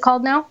 what's it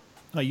called now?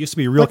 It used to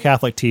be Real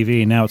Catholic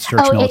TV, now it's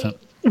Church Militant.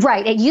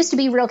 Right. It used to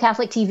be Real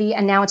Catholic TV,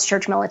 and now it's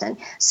Church Militant.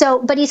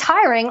 But he's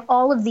hiring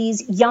all of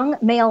these young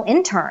male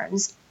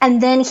interns,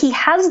 and then he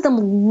has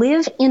them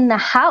live in the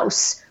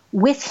house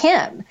with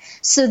him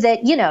so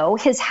that,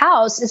 his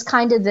house is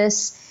kind of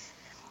this,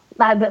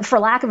 for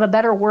lack of a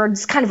better word,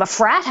 it's kind of a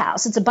frat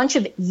house. It's a bunch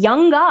of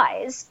young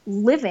guys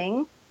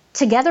living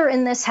together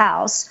in this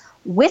house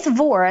with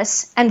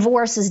Voris and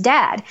Voris's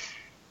dad.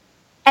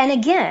 And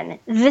again,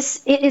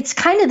 it's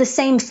kind of the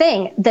same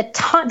thing. The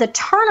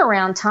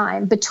turnaround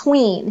time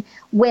between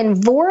when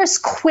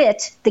Voris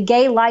quit the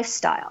gay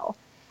lifestyle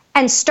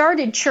and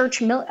started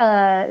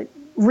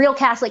Real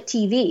Catholic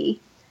TV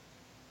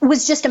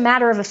was just a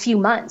matter of a few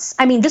months.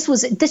 I mean, this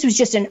was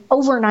just an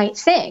overnight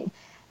thing.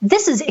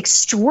 This is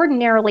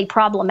extraordinarily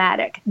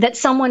problematic that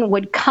someone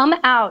would come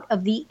out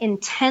of the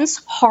intense,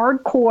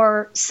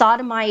 hardcore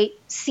sodomite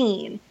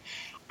scene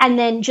and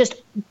then just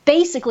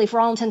basically, for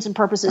all intents and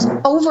purposes,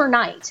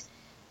 overnight,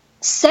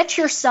 set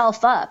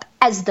yourself up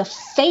as the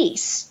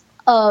face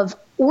of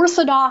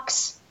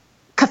Orthodox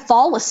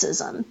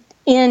Catholicism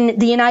in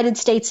the United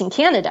States and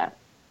Canada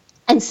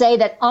and say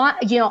that,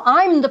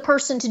 I'm the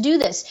person to do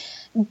this.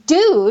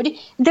 Dude,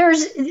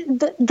 there's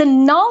the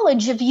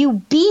knowledge of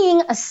you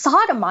being a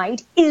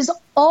sodomite is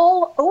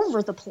all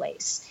over the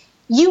place.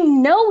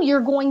 You're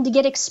going to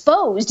get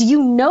exposed.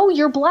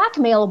 You're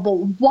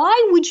blackmailable.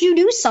 Why would you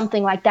do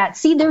something like that?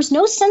 See, there's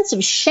no sense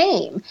of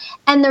shame.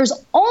 And there's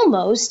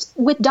almost,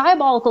 with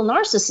diabolical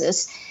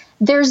narcissists,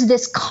 there's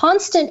this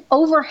constant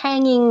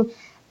overhanging,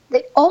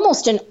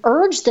 almost an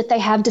urge that they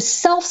have to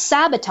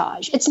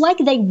self-sabotage. It's like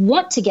they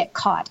want to get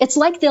caught. It's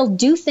like they'll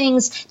do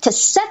things to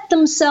set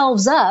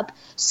themselves up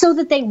so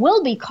that they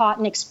will be caught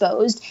and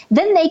exposed.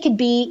 Then they could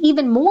be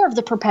even more of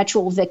the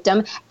perpetual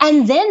victim.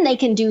 And then they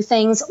can do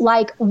things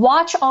like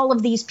watch all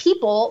of these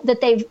people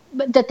that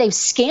they've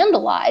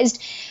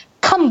scandalized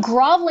come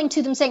groveling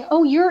to them saying,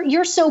 oh,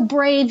 you're so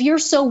brave, you're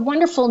so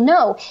wonderful.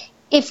 No,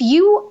 if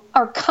you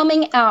are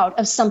coming out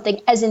of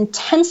something as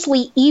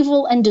intensely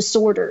evil and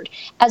disordered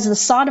as the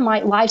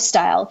sodomite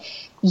lifestyle,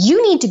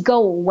 you need to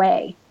go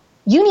away.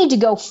 You need to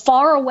go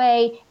far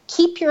away,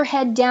 keep your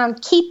head down,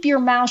 keep your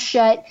mouth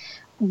shut,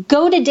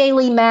 go to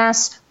daily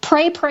mass,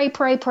 pray, pray,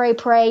 pray, pray,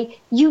 pray.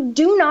 You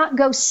do not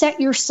go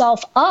set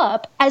yourself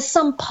up as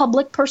some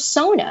public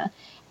persona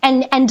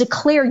and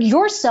declare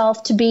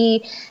yourself to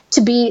be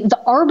the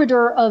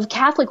arbiter of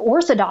Catholic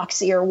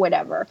orthodoxy or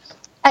whatever.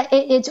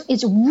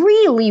 It's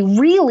really,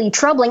 really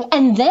troubling.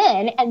 And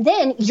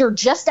then you're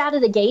just out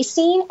of the gay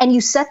scene and you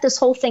set this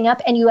whole thing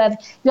up and you have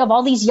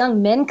all these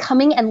young men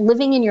coming and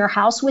living in your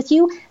house with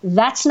you.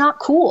 That's not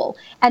cool.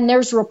 And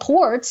there's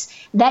reports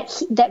that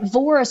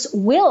Voris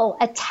will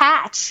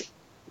attach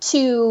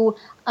to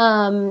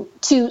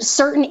to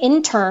certain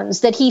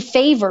interns that he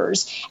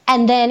favors.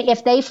 And then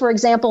if they, for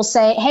example,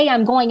 say, hey,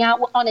 I'm going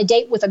out on a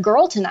date with a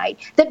girl tonight,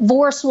 that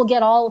Voris will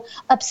get all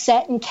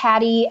upset and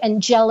catty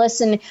and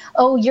jealous and,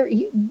 oh,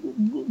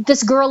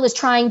 this girl is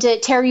trying to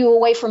tear you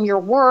away from your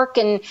work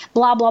and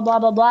blah, blah, blah,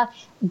 blah, blah.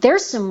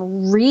 There's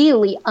some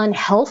really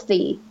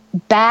unhealthy,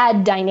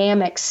 bad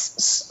dynamics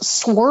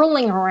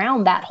swirling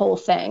around that whole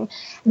thing.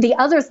 The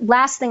other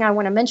last thing I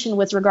want to mention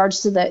with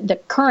regards to the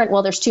current,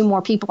 well, there's two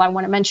more people I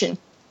want to mention.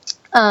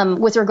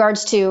 With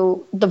regards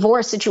to the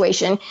Voris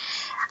situation,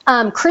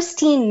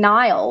 Christine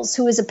Niles,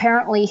 who is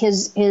apparently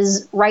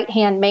his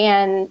right-hand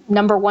man,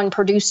 number one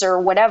producer,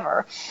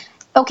 whatever.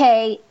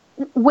 Okay,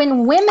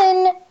 when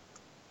women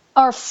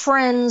are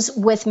friends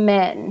with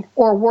men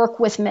or work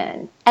with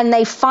men and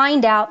they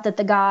find out that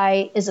the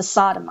guy is a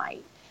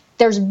sodomite,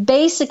 there's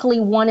basically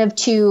one of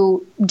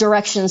two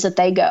directions that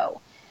they go.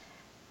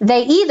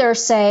 They either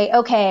say,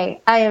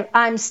 okay,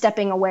 I'm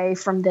stepping away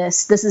from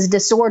this. This is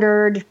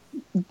disordered.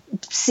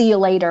 See you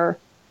later.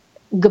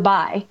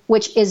 Goodbye,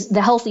 which is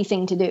the healthy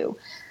thing to do.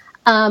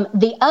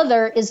 The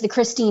other is the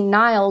Christine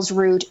Niles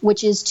route,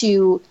 which is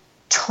to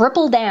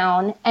triple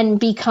down and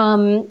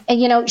become,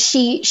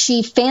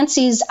 she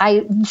fancies,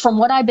 from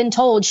what I've been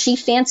told, she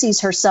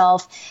fancies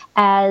herself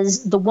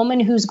as the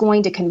woman who's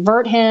going to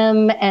convert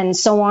him and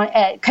so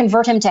on,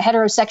 convert him to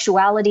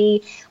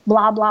heterosexuality,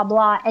 blah, blah,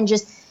 blah, and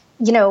just,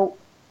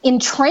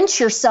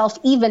 entrench yourself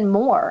even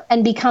more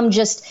and become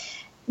just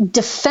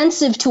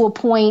defensive to a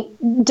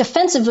point,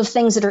 defensive of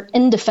things that are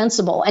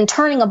indefensible and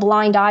turning a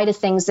blind eye to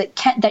things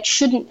that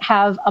shouldn't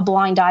have a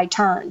blind eye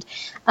turned.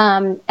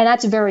 And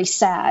that's very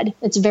sad.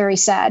 It's very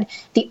sad.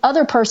 The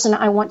other person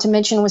I want to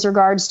mention with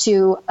regards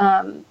to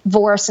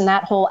Voris and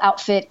that whole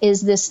outfit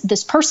is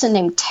this person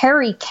named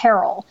Terry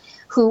Carroll,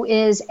 who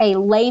is a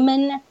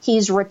layman.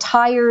 He's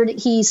retired.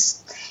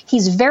 He's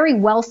very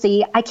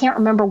wealthy. I can't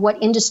remember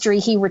what industry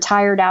he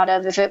retired out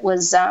of, if it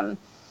was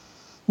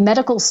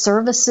medical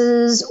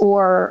services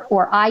or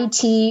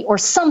IT or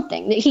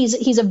something.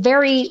 He's a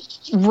very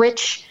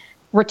rich,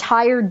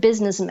 retired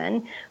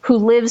businessman who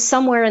lives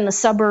somewhere in the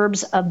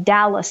suburbs of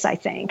Dallas, I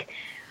think,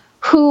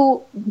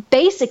 who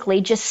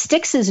basically just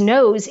sticks his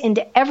nose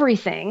into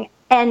everything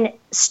and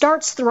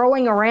starts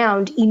throwing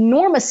around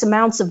enormous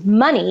amounts of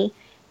money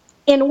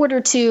in order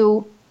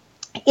to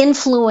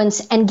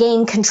influence and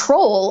gain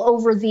control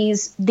over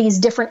these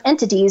different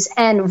entities.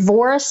 And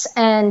Voris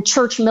and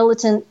Church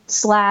Militant /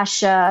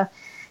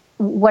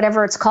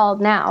 whatever it's called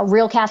now,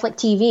 Real Catholic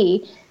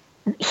TV,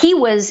 he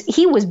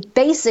was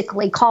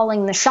basically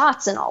calling the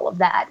shots in all of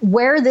that.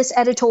 Where this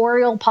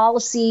editorial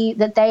policy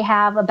that they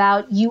have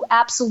about you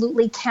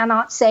absolutely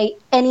cannot say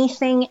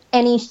anything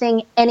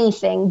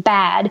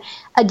bad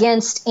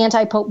against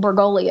anti-Pope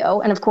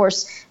Bergoglio, and of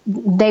course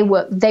they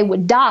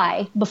would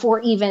die before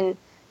even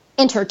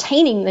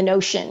entertaining the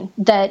notion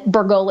that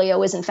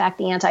Bergoglio is in fact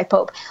the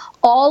anti-Pope.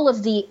 All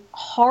of the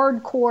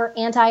hardcore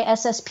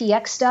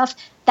anti-SSPX stuff,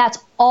 that's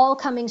all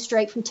coming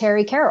straight from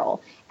Terry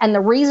Carroll. And the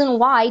reason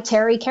why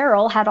Terry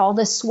Carroll had all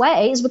this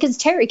sway is because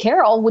Terry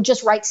Carroll would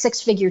just write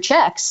 6-figure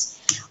checks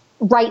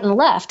right and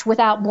left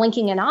without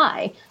blinking an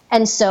eye.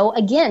 And so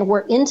again,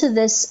 we're into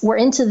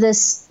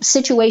this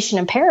situation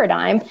and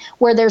paradigm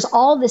where there's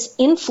all this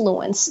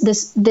influence,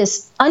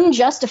 this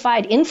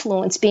unjustified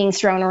influence being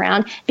thrown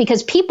around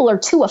because people are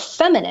too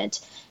effeminate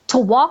to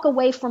walk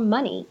away from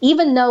money,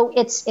 even though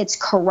it's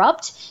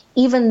corrupt,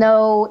 even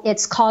though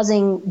it's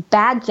causing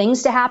bad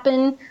things to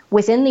happen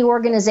within the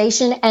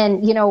organization.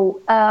 And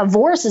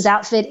Voris's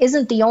outfit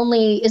isn't the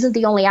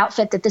only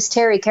outfit that this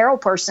Terry Carroll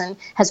person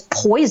has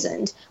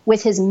poisoned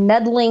with his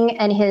meddling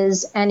and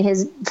his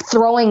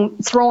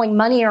throwing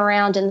money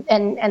around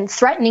and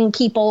threatening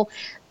people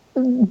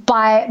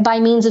by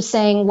means of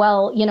saying,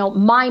 well,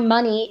 my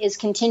money is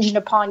contingent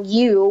upon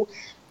you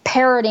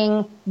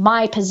parroting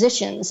my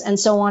positions and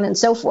so on and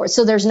so forth.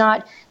 So there's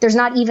not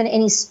even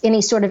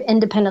any sort of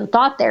independent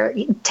thought there.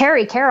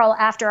 Terry Carroll,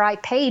 after I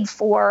paid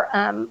for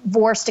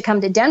Voris to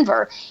come to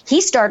Denver,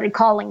 he started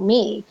calling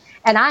me,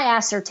 and I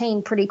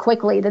ascertained pretty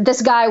quickly that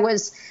this guy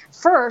was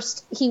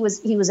he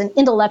was an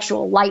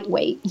intellectual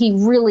lightweight. He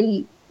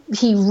really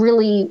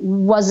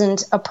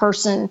wasn't a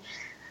person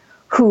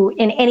who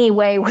in any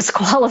way was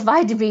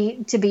qualified to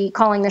be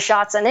calling the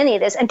shots on any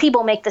of this. And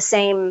people make the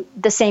same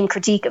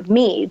critique of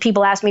me.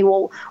 People ask me,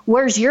 well,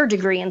 where's your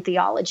degree in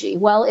theology?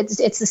 Well,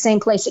 it's the same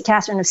place that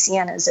Catherine of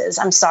Siena's is.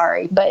 I'm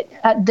sorry, but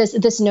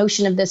this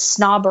notion of this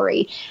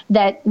snobbery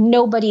that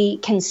nobody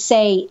can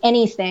say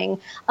anything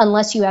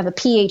unless you have a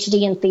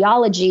PhD in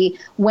theology,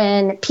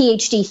 when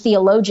PhD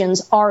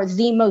theologians are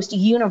the most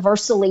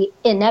universally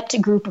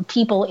inept group of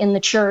people in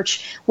the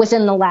church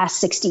within the last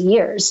 60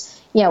 years.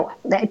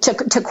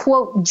 To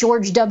quote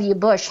George W.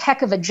 Bush,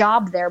 heck of a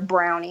job there,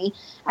 Brownie.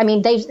 I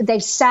mean,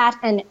 they've sat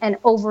and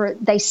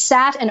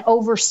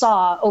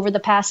oversaw over the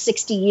past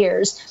 60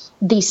 years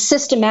the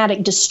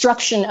systematic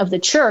destruction of the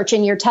church,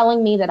 and you're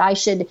telling me that I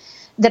should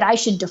that I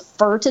should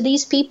defer to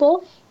these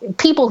people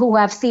who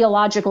have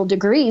theological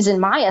degrees, in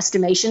my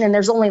estimation, and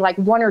there's only like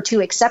one or two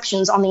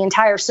exceptions on the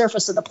entire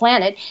surface of the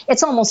planet.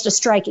 It's almost a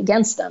strike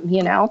against them,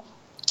 you know?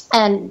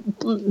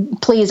 And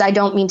please, I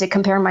don't mean to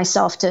compare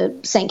myself to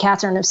St.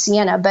 Catherine of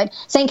Siena, but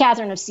St.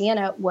 Catherine of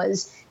Siena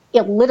was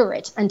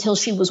illiterate until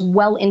she was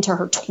well into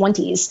her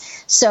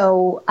 20s.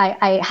 So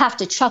I have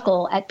to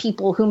chuckle at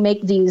people who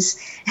make these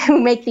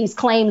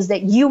claims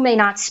that you may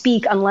not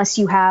speak unless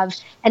you have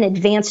an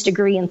advanced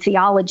degree in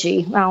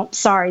theology. Well,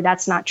 sorry,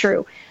 that's not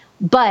true.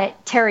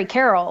 But Terry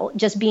Carroll,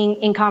 just being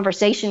in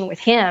conversation with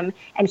him,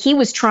 and he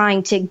was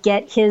trying to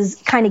get his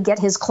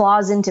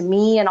claws into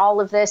me and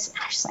all of this. And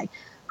I was like,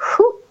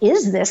 who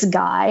is this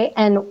guy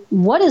and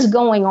what is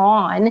going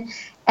on?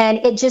 And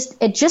it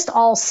just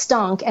all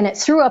stunk, and it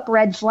threw up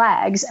red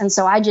flags. And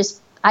so I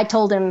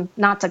told him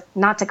not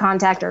to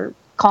contact or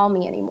call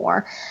me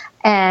anymore.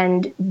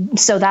 And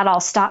so that all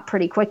stopped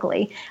pretty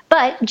quickly.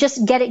 But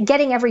just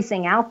getting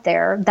everything out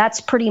there, that's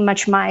pretty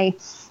much my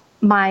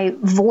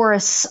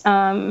Vorus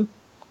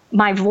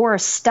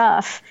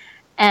stuff.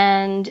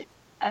 And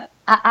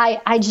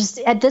I just,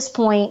 at this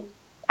point,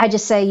 I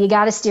just say you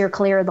got to steer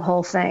clear of the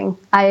whole thing.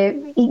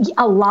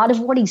 A lot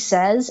of what he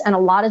says and a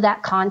lot of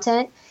that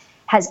content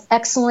has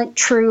excellent,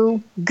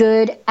 true,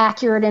 good,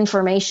 accurate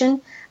information.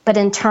 But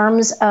in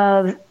terms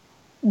of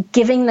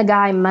giving the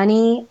guy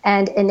money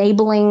and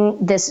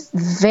enabling this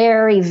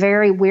very,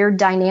 very weird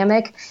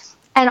dynamic,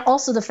 and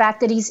also the fact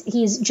that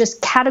he's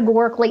just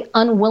categorically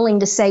unwilling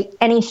to say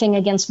anything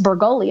against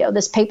Bergoglio,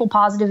 this papal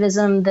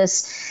positivism,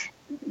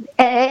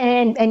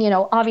 and you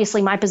know,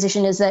 obviously my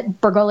position is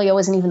that Bergoglio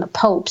isn't even the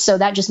Pope, so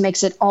that just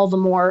makes it all the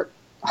more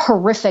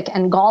horrific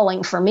and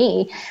galling for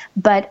me.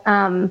 But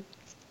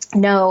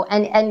no,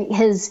 and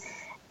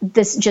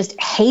this just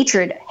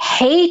hatred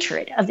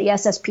of the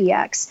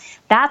SSPX,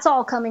 that's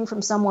all coming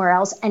from somewhere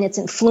else, and it's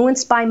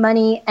influenced by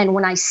money. And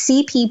when I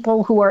see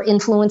people who are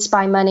influenced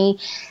by money,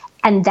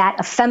 and that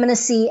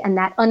effeminacy and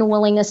that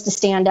unwillingness to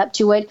stand up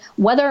to it,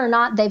 whether or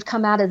not they've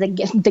come out of the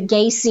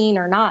gay scene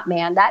or not,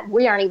 man, that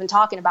we aren't even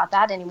talking about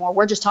that anymore.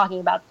 We're just talking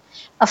about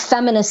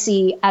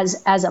effeminacy as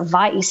a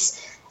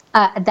vice.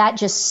 That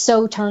just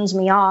so turns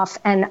me off.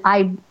 And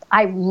I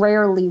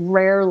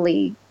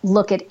rarely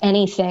look at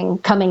anything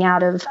coming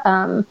out of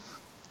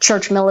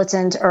Church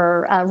Militant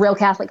or Real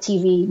Catholic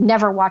TV.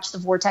 Never watch the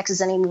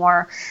Vortexes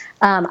anymore.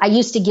 I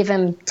used to give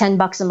him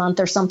 $10 a month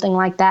or something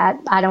like that.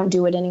 I don't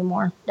do it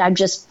anymore. I've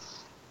just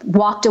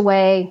walked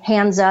away,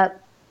 hands up,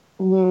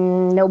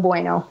 no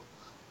bueno.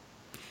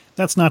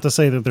 That's not to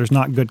say that there's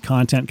not good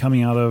content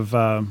coming out of,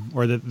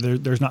 or that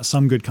there's not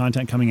some good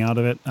content coming out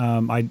of it.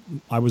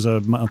 I was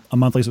a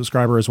monthly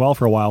subscriber as well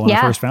for a while when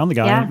I first found the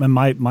guy. Yeah. And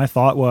my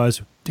thought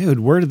was, dude,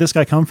 where did this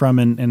guy come from,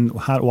 and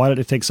why did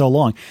it take so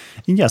long?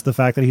 And yes, the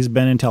fact that he's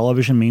been in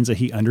television means that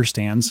he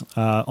understands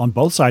on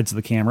both sides of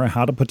the camera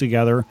how to put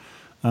together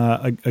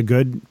a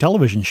good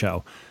television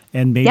show.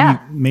 And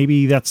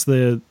maybe that's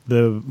the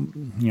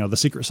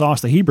secret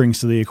sauce that he brings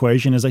to the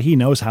equation, is that he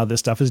knows how this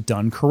stuff is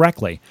done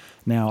correctly.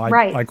 Now,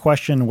 I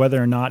question whether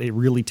or not it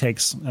really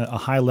takes a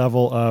high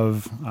level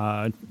of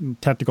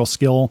technical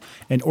skill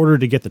in order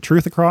to get the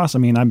truth across. I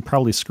mean, I'm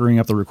probably screwing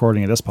up the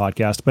recording of this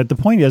podcast, but the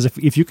point is,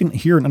 if you can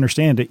hear and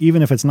understand it,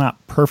 even if it's not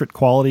perfect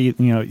quality,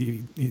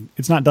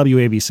 it's not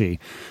WABC.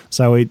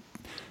 So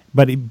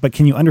but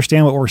can you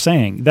understand what we're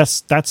saying?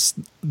 That's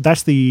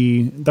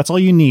all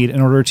you need in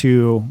order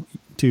to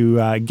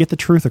get the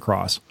truth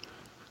across.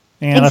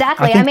 And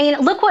exactly. I mean,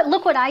 look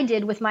what I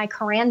did with my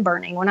Quran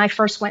burning when I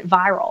first went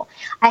viral.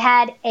 I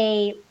had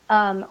a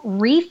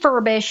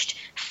refurbished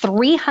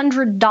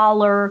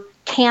 $300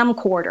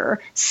 camcorder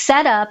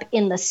set up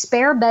in the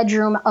spare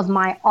bedroom of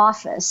my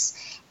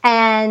office.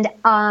 And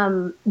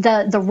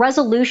the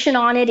resolution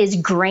on it is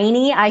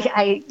grainy.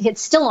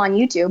 It's still on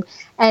YouTube,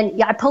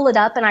 and I pull it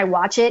up and I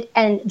watch it,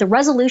 and the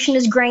resolution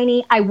is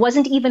grainy. I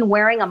wasn't even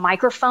wearing a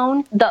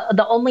microphone.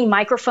 The only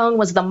microphone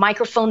was the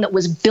microphone that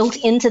was built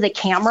into the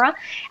camera.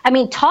 I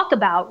mean, talk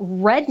about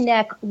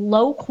redneck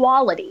low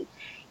quality.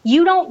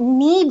 You don't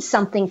need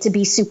something to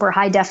be super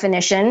high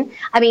definition.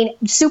 I mean,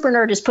 Super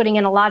Nerd is putting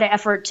in a lot of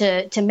effort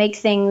to make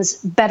things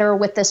better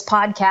with this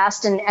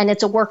podcast, and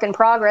it's a work in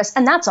progress,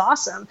 and that's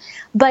awesome.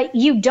 But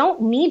you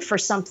don't need for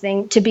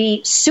something to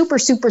be super,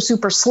 super,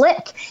 super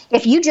slick.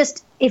 If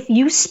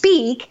you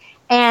speak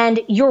and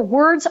your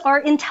words are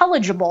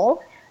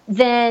intelligible,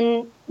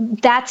 then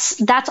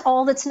that's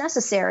all that's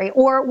necessary.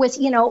 Or with,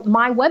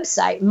 my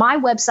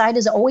website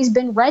has always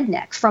been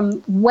redneck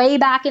from way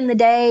back in the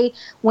day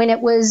when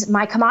it was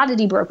my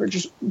commodity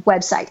brokerage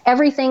website.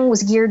 Everything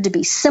was geared to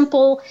be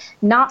simple,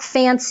 not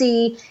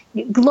fancy.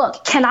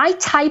 Look, can I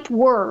type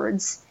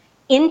words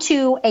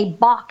into a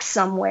box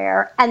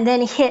somewhere and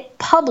then hit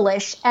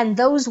publish, and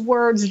those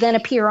words then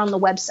appear on the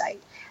website?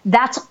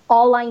 That's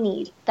all I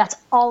need. That's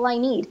all I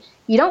need.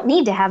 You don't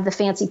need to have the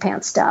fancy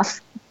pants stuff,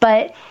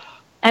 but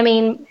I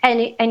mean,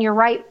 and you're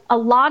right. A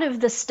lot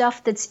of the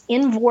stuff that's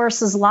in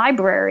Vorus's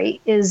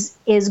library is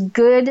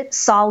good,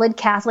 solid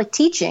Catholic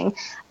teaching.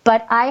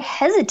 but I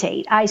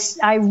hesitate.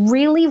 I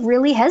really,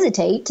 really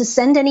hesitate to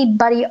send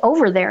anybody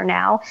over there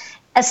now,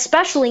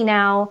 especially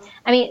now.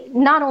 I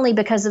mean, not only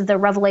because of the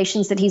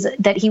revelations that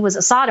he was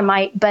a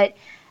sodomite, but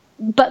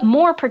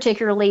more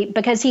particularly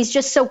because he's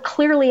just so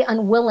clearly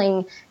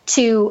unwilling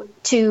to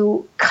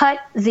cut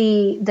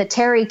the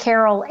Terry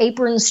Carroll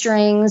apron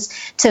strings,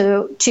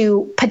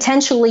 to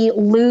potentially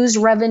lose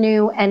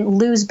revenue and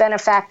lose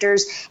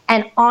benefactors,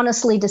 and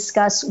honestly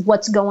discuss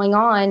what's going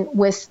on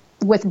with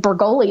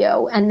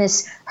Bergoglio and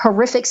this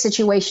horrific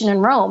situation in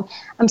Rome.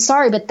 I'm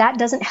sorry, but that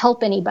doesn't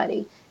help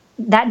anybody.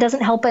 That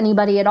doesn't help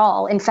anybody at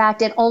all. In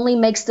fact, it only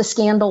makes the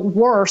scandal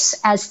worse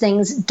as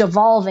things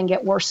devolve and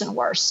get worse and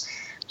worse.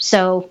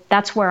 So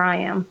that's where I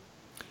am.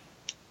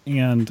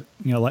 And,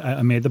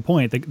 I made the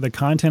point. The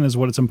content is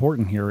what is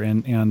important here.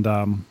 And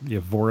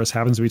if Voris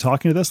happens to be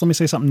talking to this, let me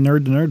say something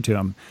nerd to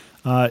him.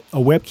 A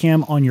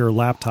webcam on your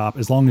laptop,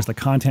 as long as the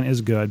content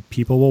is good,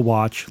 people will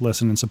watch,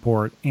 listen, and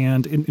support.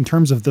 And in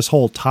terms of this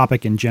whole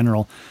topic in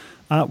general,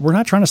 we're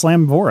not trying to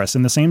slam Voris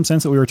in the same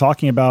sense that we were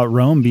talking about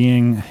Rome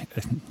being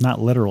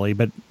not literally,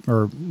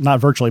 or not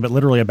virtually, but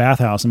literally a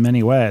bathhouse in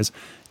many ways.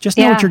 Just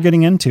know what you're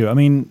getting into. I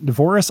mean,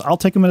 Voris, I'll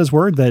take him at his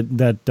word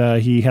that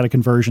he had a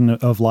conversion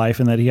of life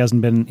and that he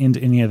hasn't been into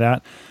any of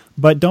that.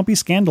 But don't be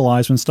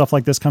scandalized when stuff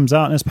like this comes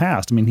out in his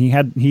past. I mean,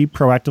 he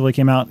proactively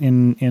came out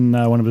in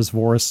one of his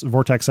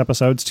Vortex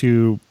episodes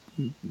to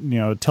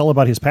tell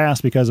about his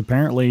past, because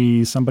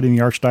apparently somebody in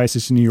the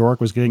Archdiocese of New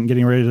York was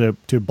getting ready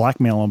to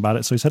blackmail him about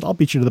it. So he said, "I'll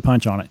beat you to the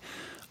punch on it."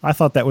 I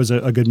thought that was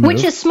a good move.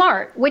 Which is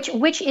smart,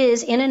 which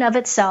is in and of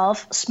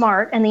itself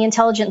smart and the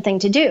intelligent thing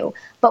to do.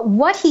 But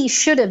what he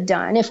should have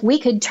done, if we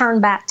could turn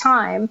back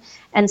time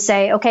and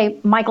say, okay,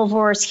 Michael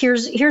Voris,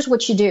 here's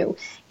what you do.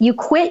 You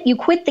quit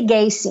the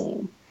gay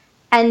scene,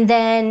 and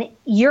then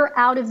you're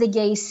out of the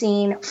gay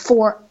scene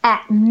for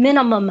at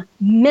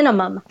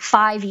minimum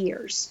 5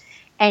 years.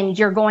 And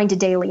you're going to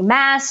daily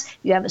mass,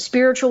 you have a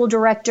spiritual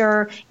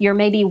director, you're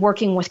maybe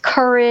working with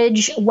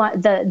Courage,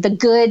 the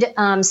good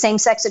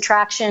same-sex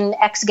attraction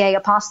ex-gay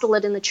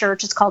apostolate in the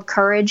church. It's called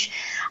Courage.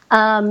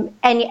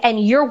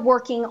 And you're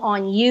working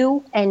on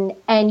you, and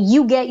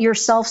you get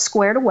yourself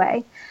squared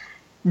away.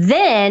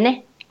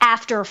 Then,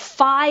 after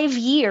 5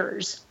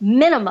 years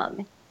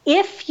minimum,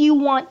 if you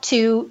want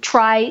to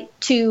try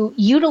to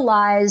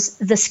utilize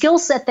the skill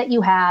set that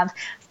you have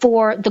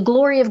for the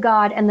glory of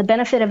God and the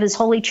benefit of His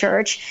holy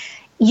church,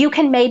 you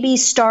can maybe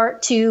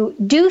start to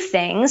do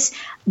things,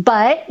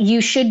 but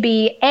you should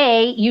be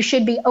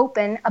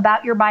open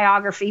about your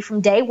biography from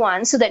day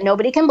one so that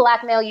nobody can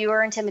blackmail you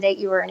or intimidate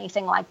you or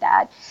anything like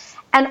that.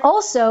 And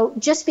also,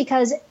 just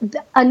because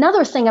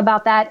another thing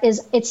about that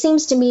is, it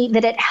seems to me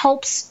that it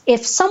helps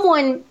if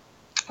someone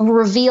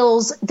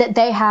reveals that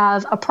they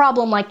have a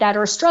problem like that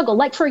or a struggle.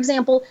 Like, for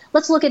example,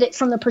 let's look at it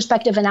from the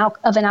perspective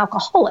of an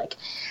alcoholic.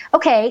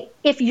 Okay,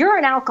 if you're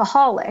an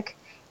alcoholic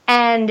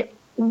and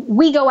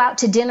we go out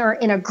to dinner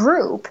in a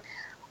group,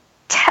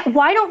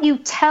 why don't you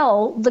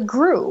tell the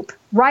group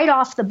right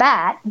off the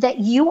bat that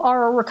you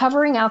are a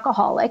recovering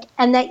alcoholic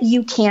and that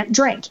you can't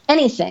drink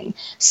anything,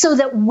 so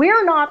that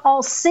we're not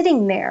all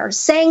sitting there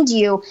saying to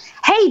you,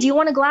 hey, do you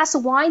want a glass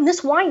of wine?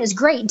 This wine is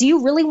great. Do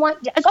you really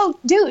want, oh,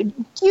 dude,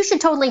 you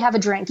should totally have a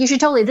drink.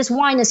 This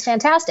wine is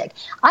fantastic.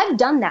 I've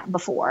done that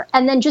before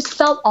and then just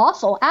felt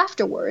awful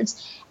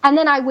afterwards. And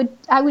then I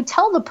would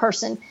tell the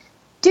person,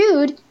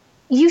 dude,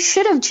 you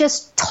should have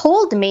just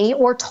told me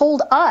or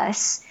told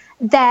us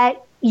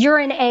that you're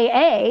in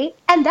AA,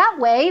 and that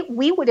way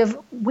we would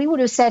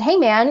have said, hey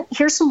man,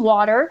 here's some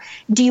water.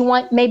 Do you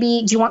want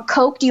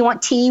Coke? Do you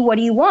want tea? What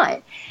do you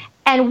want?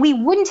 And we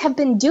wouldn't have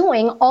been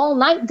doing all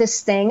night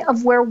this thing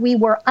of where we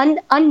were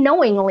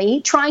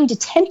unknowingly trying to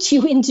tempt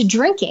you into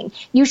drinking.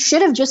 You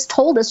should have just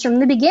told us from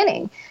the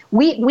beginning.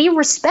 We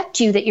respect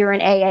you that you're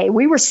in AA.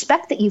 We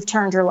respect that you've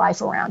turned your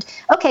life around.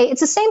 Okay,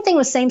 it's the same thing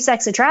with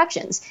same-sex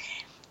attractions.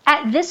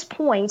 At this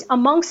point,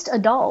 amongst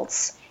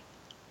adults,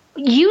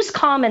 use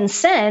common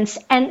sense,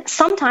 and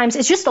sometimes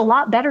it's just a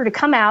lot better to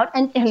come out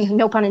and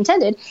no pun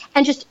intended,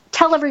 and just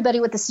tell everybody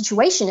what the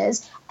situation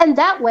is. And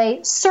that way,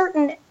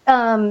 certain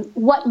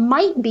what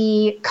might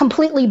be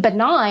completely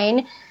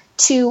benign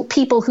to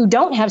people who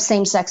don't have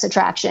same-sex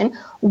attraction,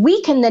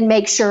 we can then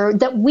make sure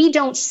that we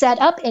don't set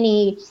up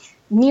any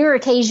near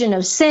occasion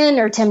of sin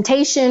or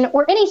temptation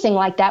or anything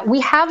like that. We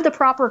have the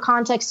proper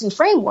context and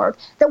framework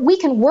that we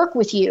can work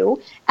with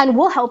you, and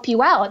we'll help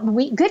you out.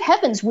 Good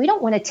heavens, we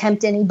don't want to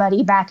tempt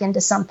anybody back into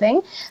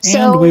something.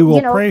 And we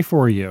will pray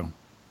for you.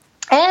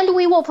 And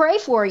we will pray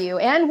for you,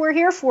 and we're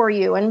here for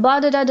you, and blah,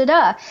 da, da, da,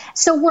 da.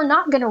 So we're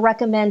not going to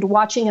recommend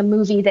watching a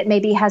movie that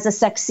maybe has a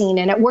sex scene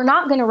in it. We're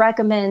not going to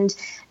recommend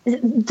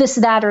this,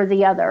 that, or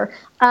the other.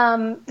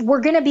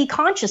 We're going to be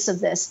conscious of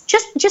this.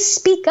 Just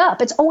speak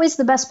up. It's always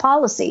the best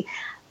policy.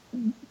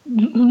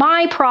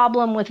 My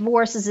problem with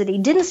Voris is that he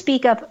didn't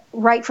speak up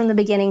right from the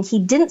beginning. He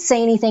didn't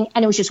say anything,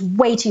 and it was just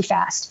way too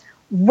fast.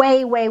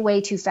 Way, way,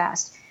 way too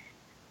fast.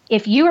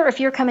 If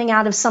you're coming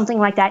out of something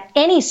like that,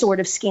 any sort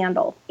of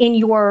scandal in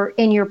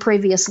your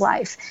previous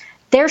life,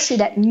 there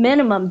should at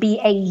minimum be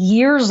a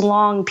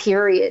years-long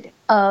period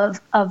of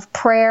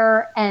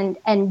prayer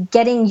and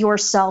getting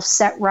yourself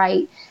set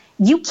right.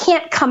 You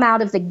can't come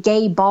out of the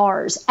gay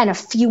bars and a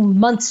few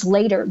months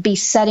later be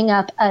setting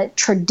up a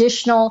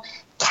traditional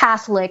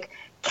Catholic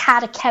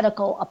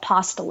catechetical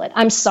apostolate.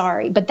 I'm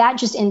sorry, but that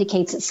just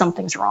indicates that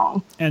something's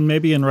wrong. And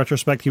maybe in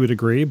retrospect he would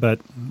agree,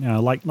 but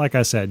like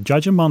I said,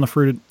 judge him on the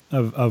fruit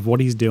of what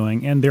he's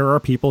doing. And there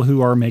are people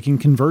who are making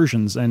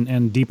conversions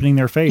and deepening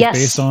their faith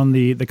based on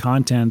the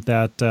content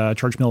that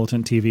Church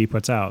Militant TV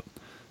puts out.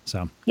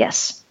 So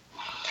yes,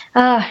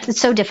 it's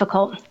so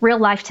difficult. Real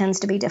life tends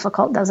to be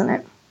difficult, doesn't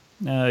it?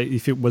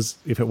 If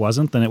it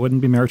wasn't, then it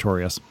wouldn't be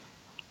meritorious.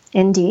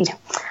 Indeed.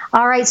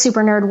 All right,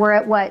 Super Nerd, we're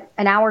at what,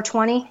 an hour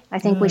 20? I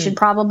think we should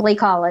probably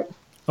call it.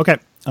 Okay.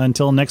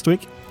 Until next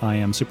week, I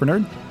am Super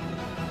Nerd.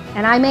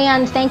 And I'm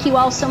Ann. Thank you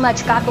all so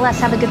much. God bless.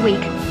 Have a good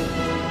week.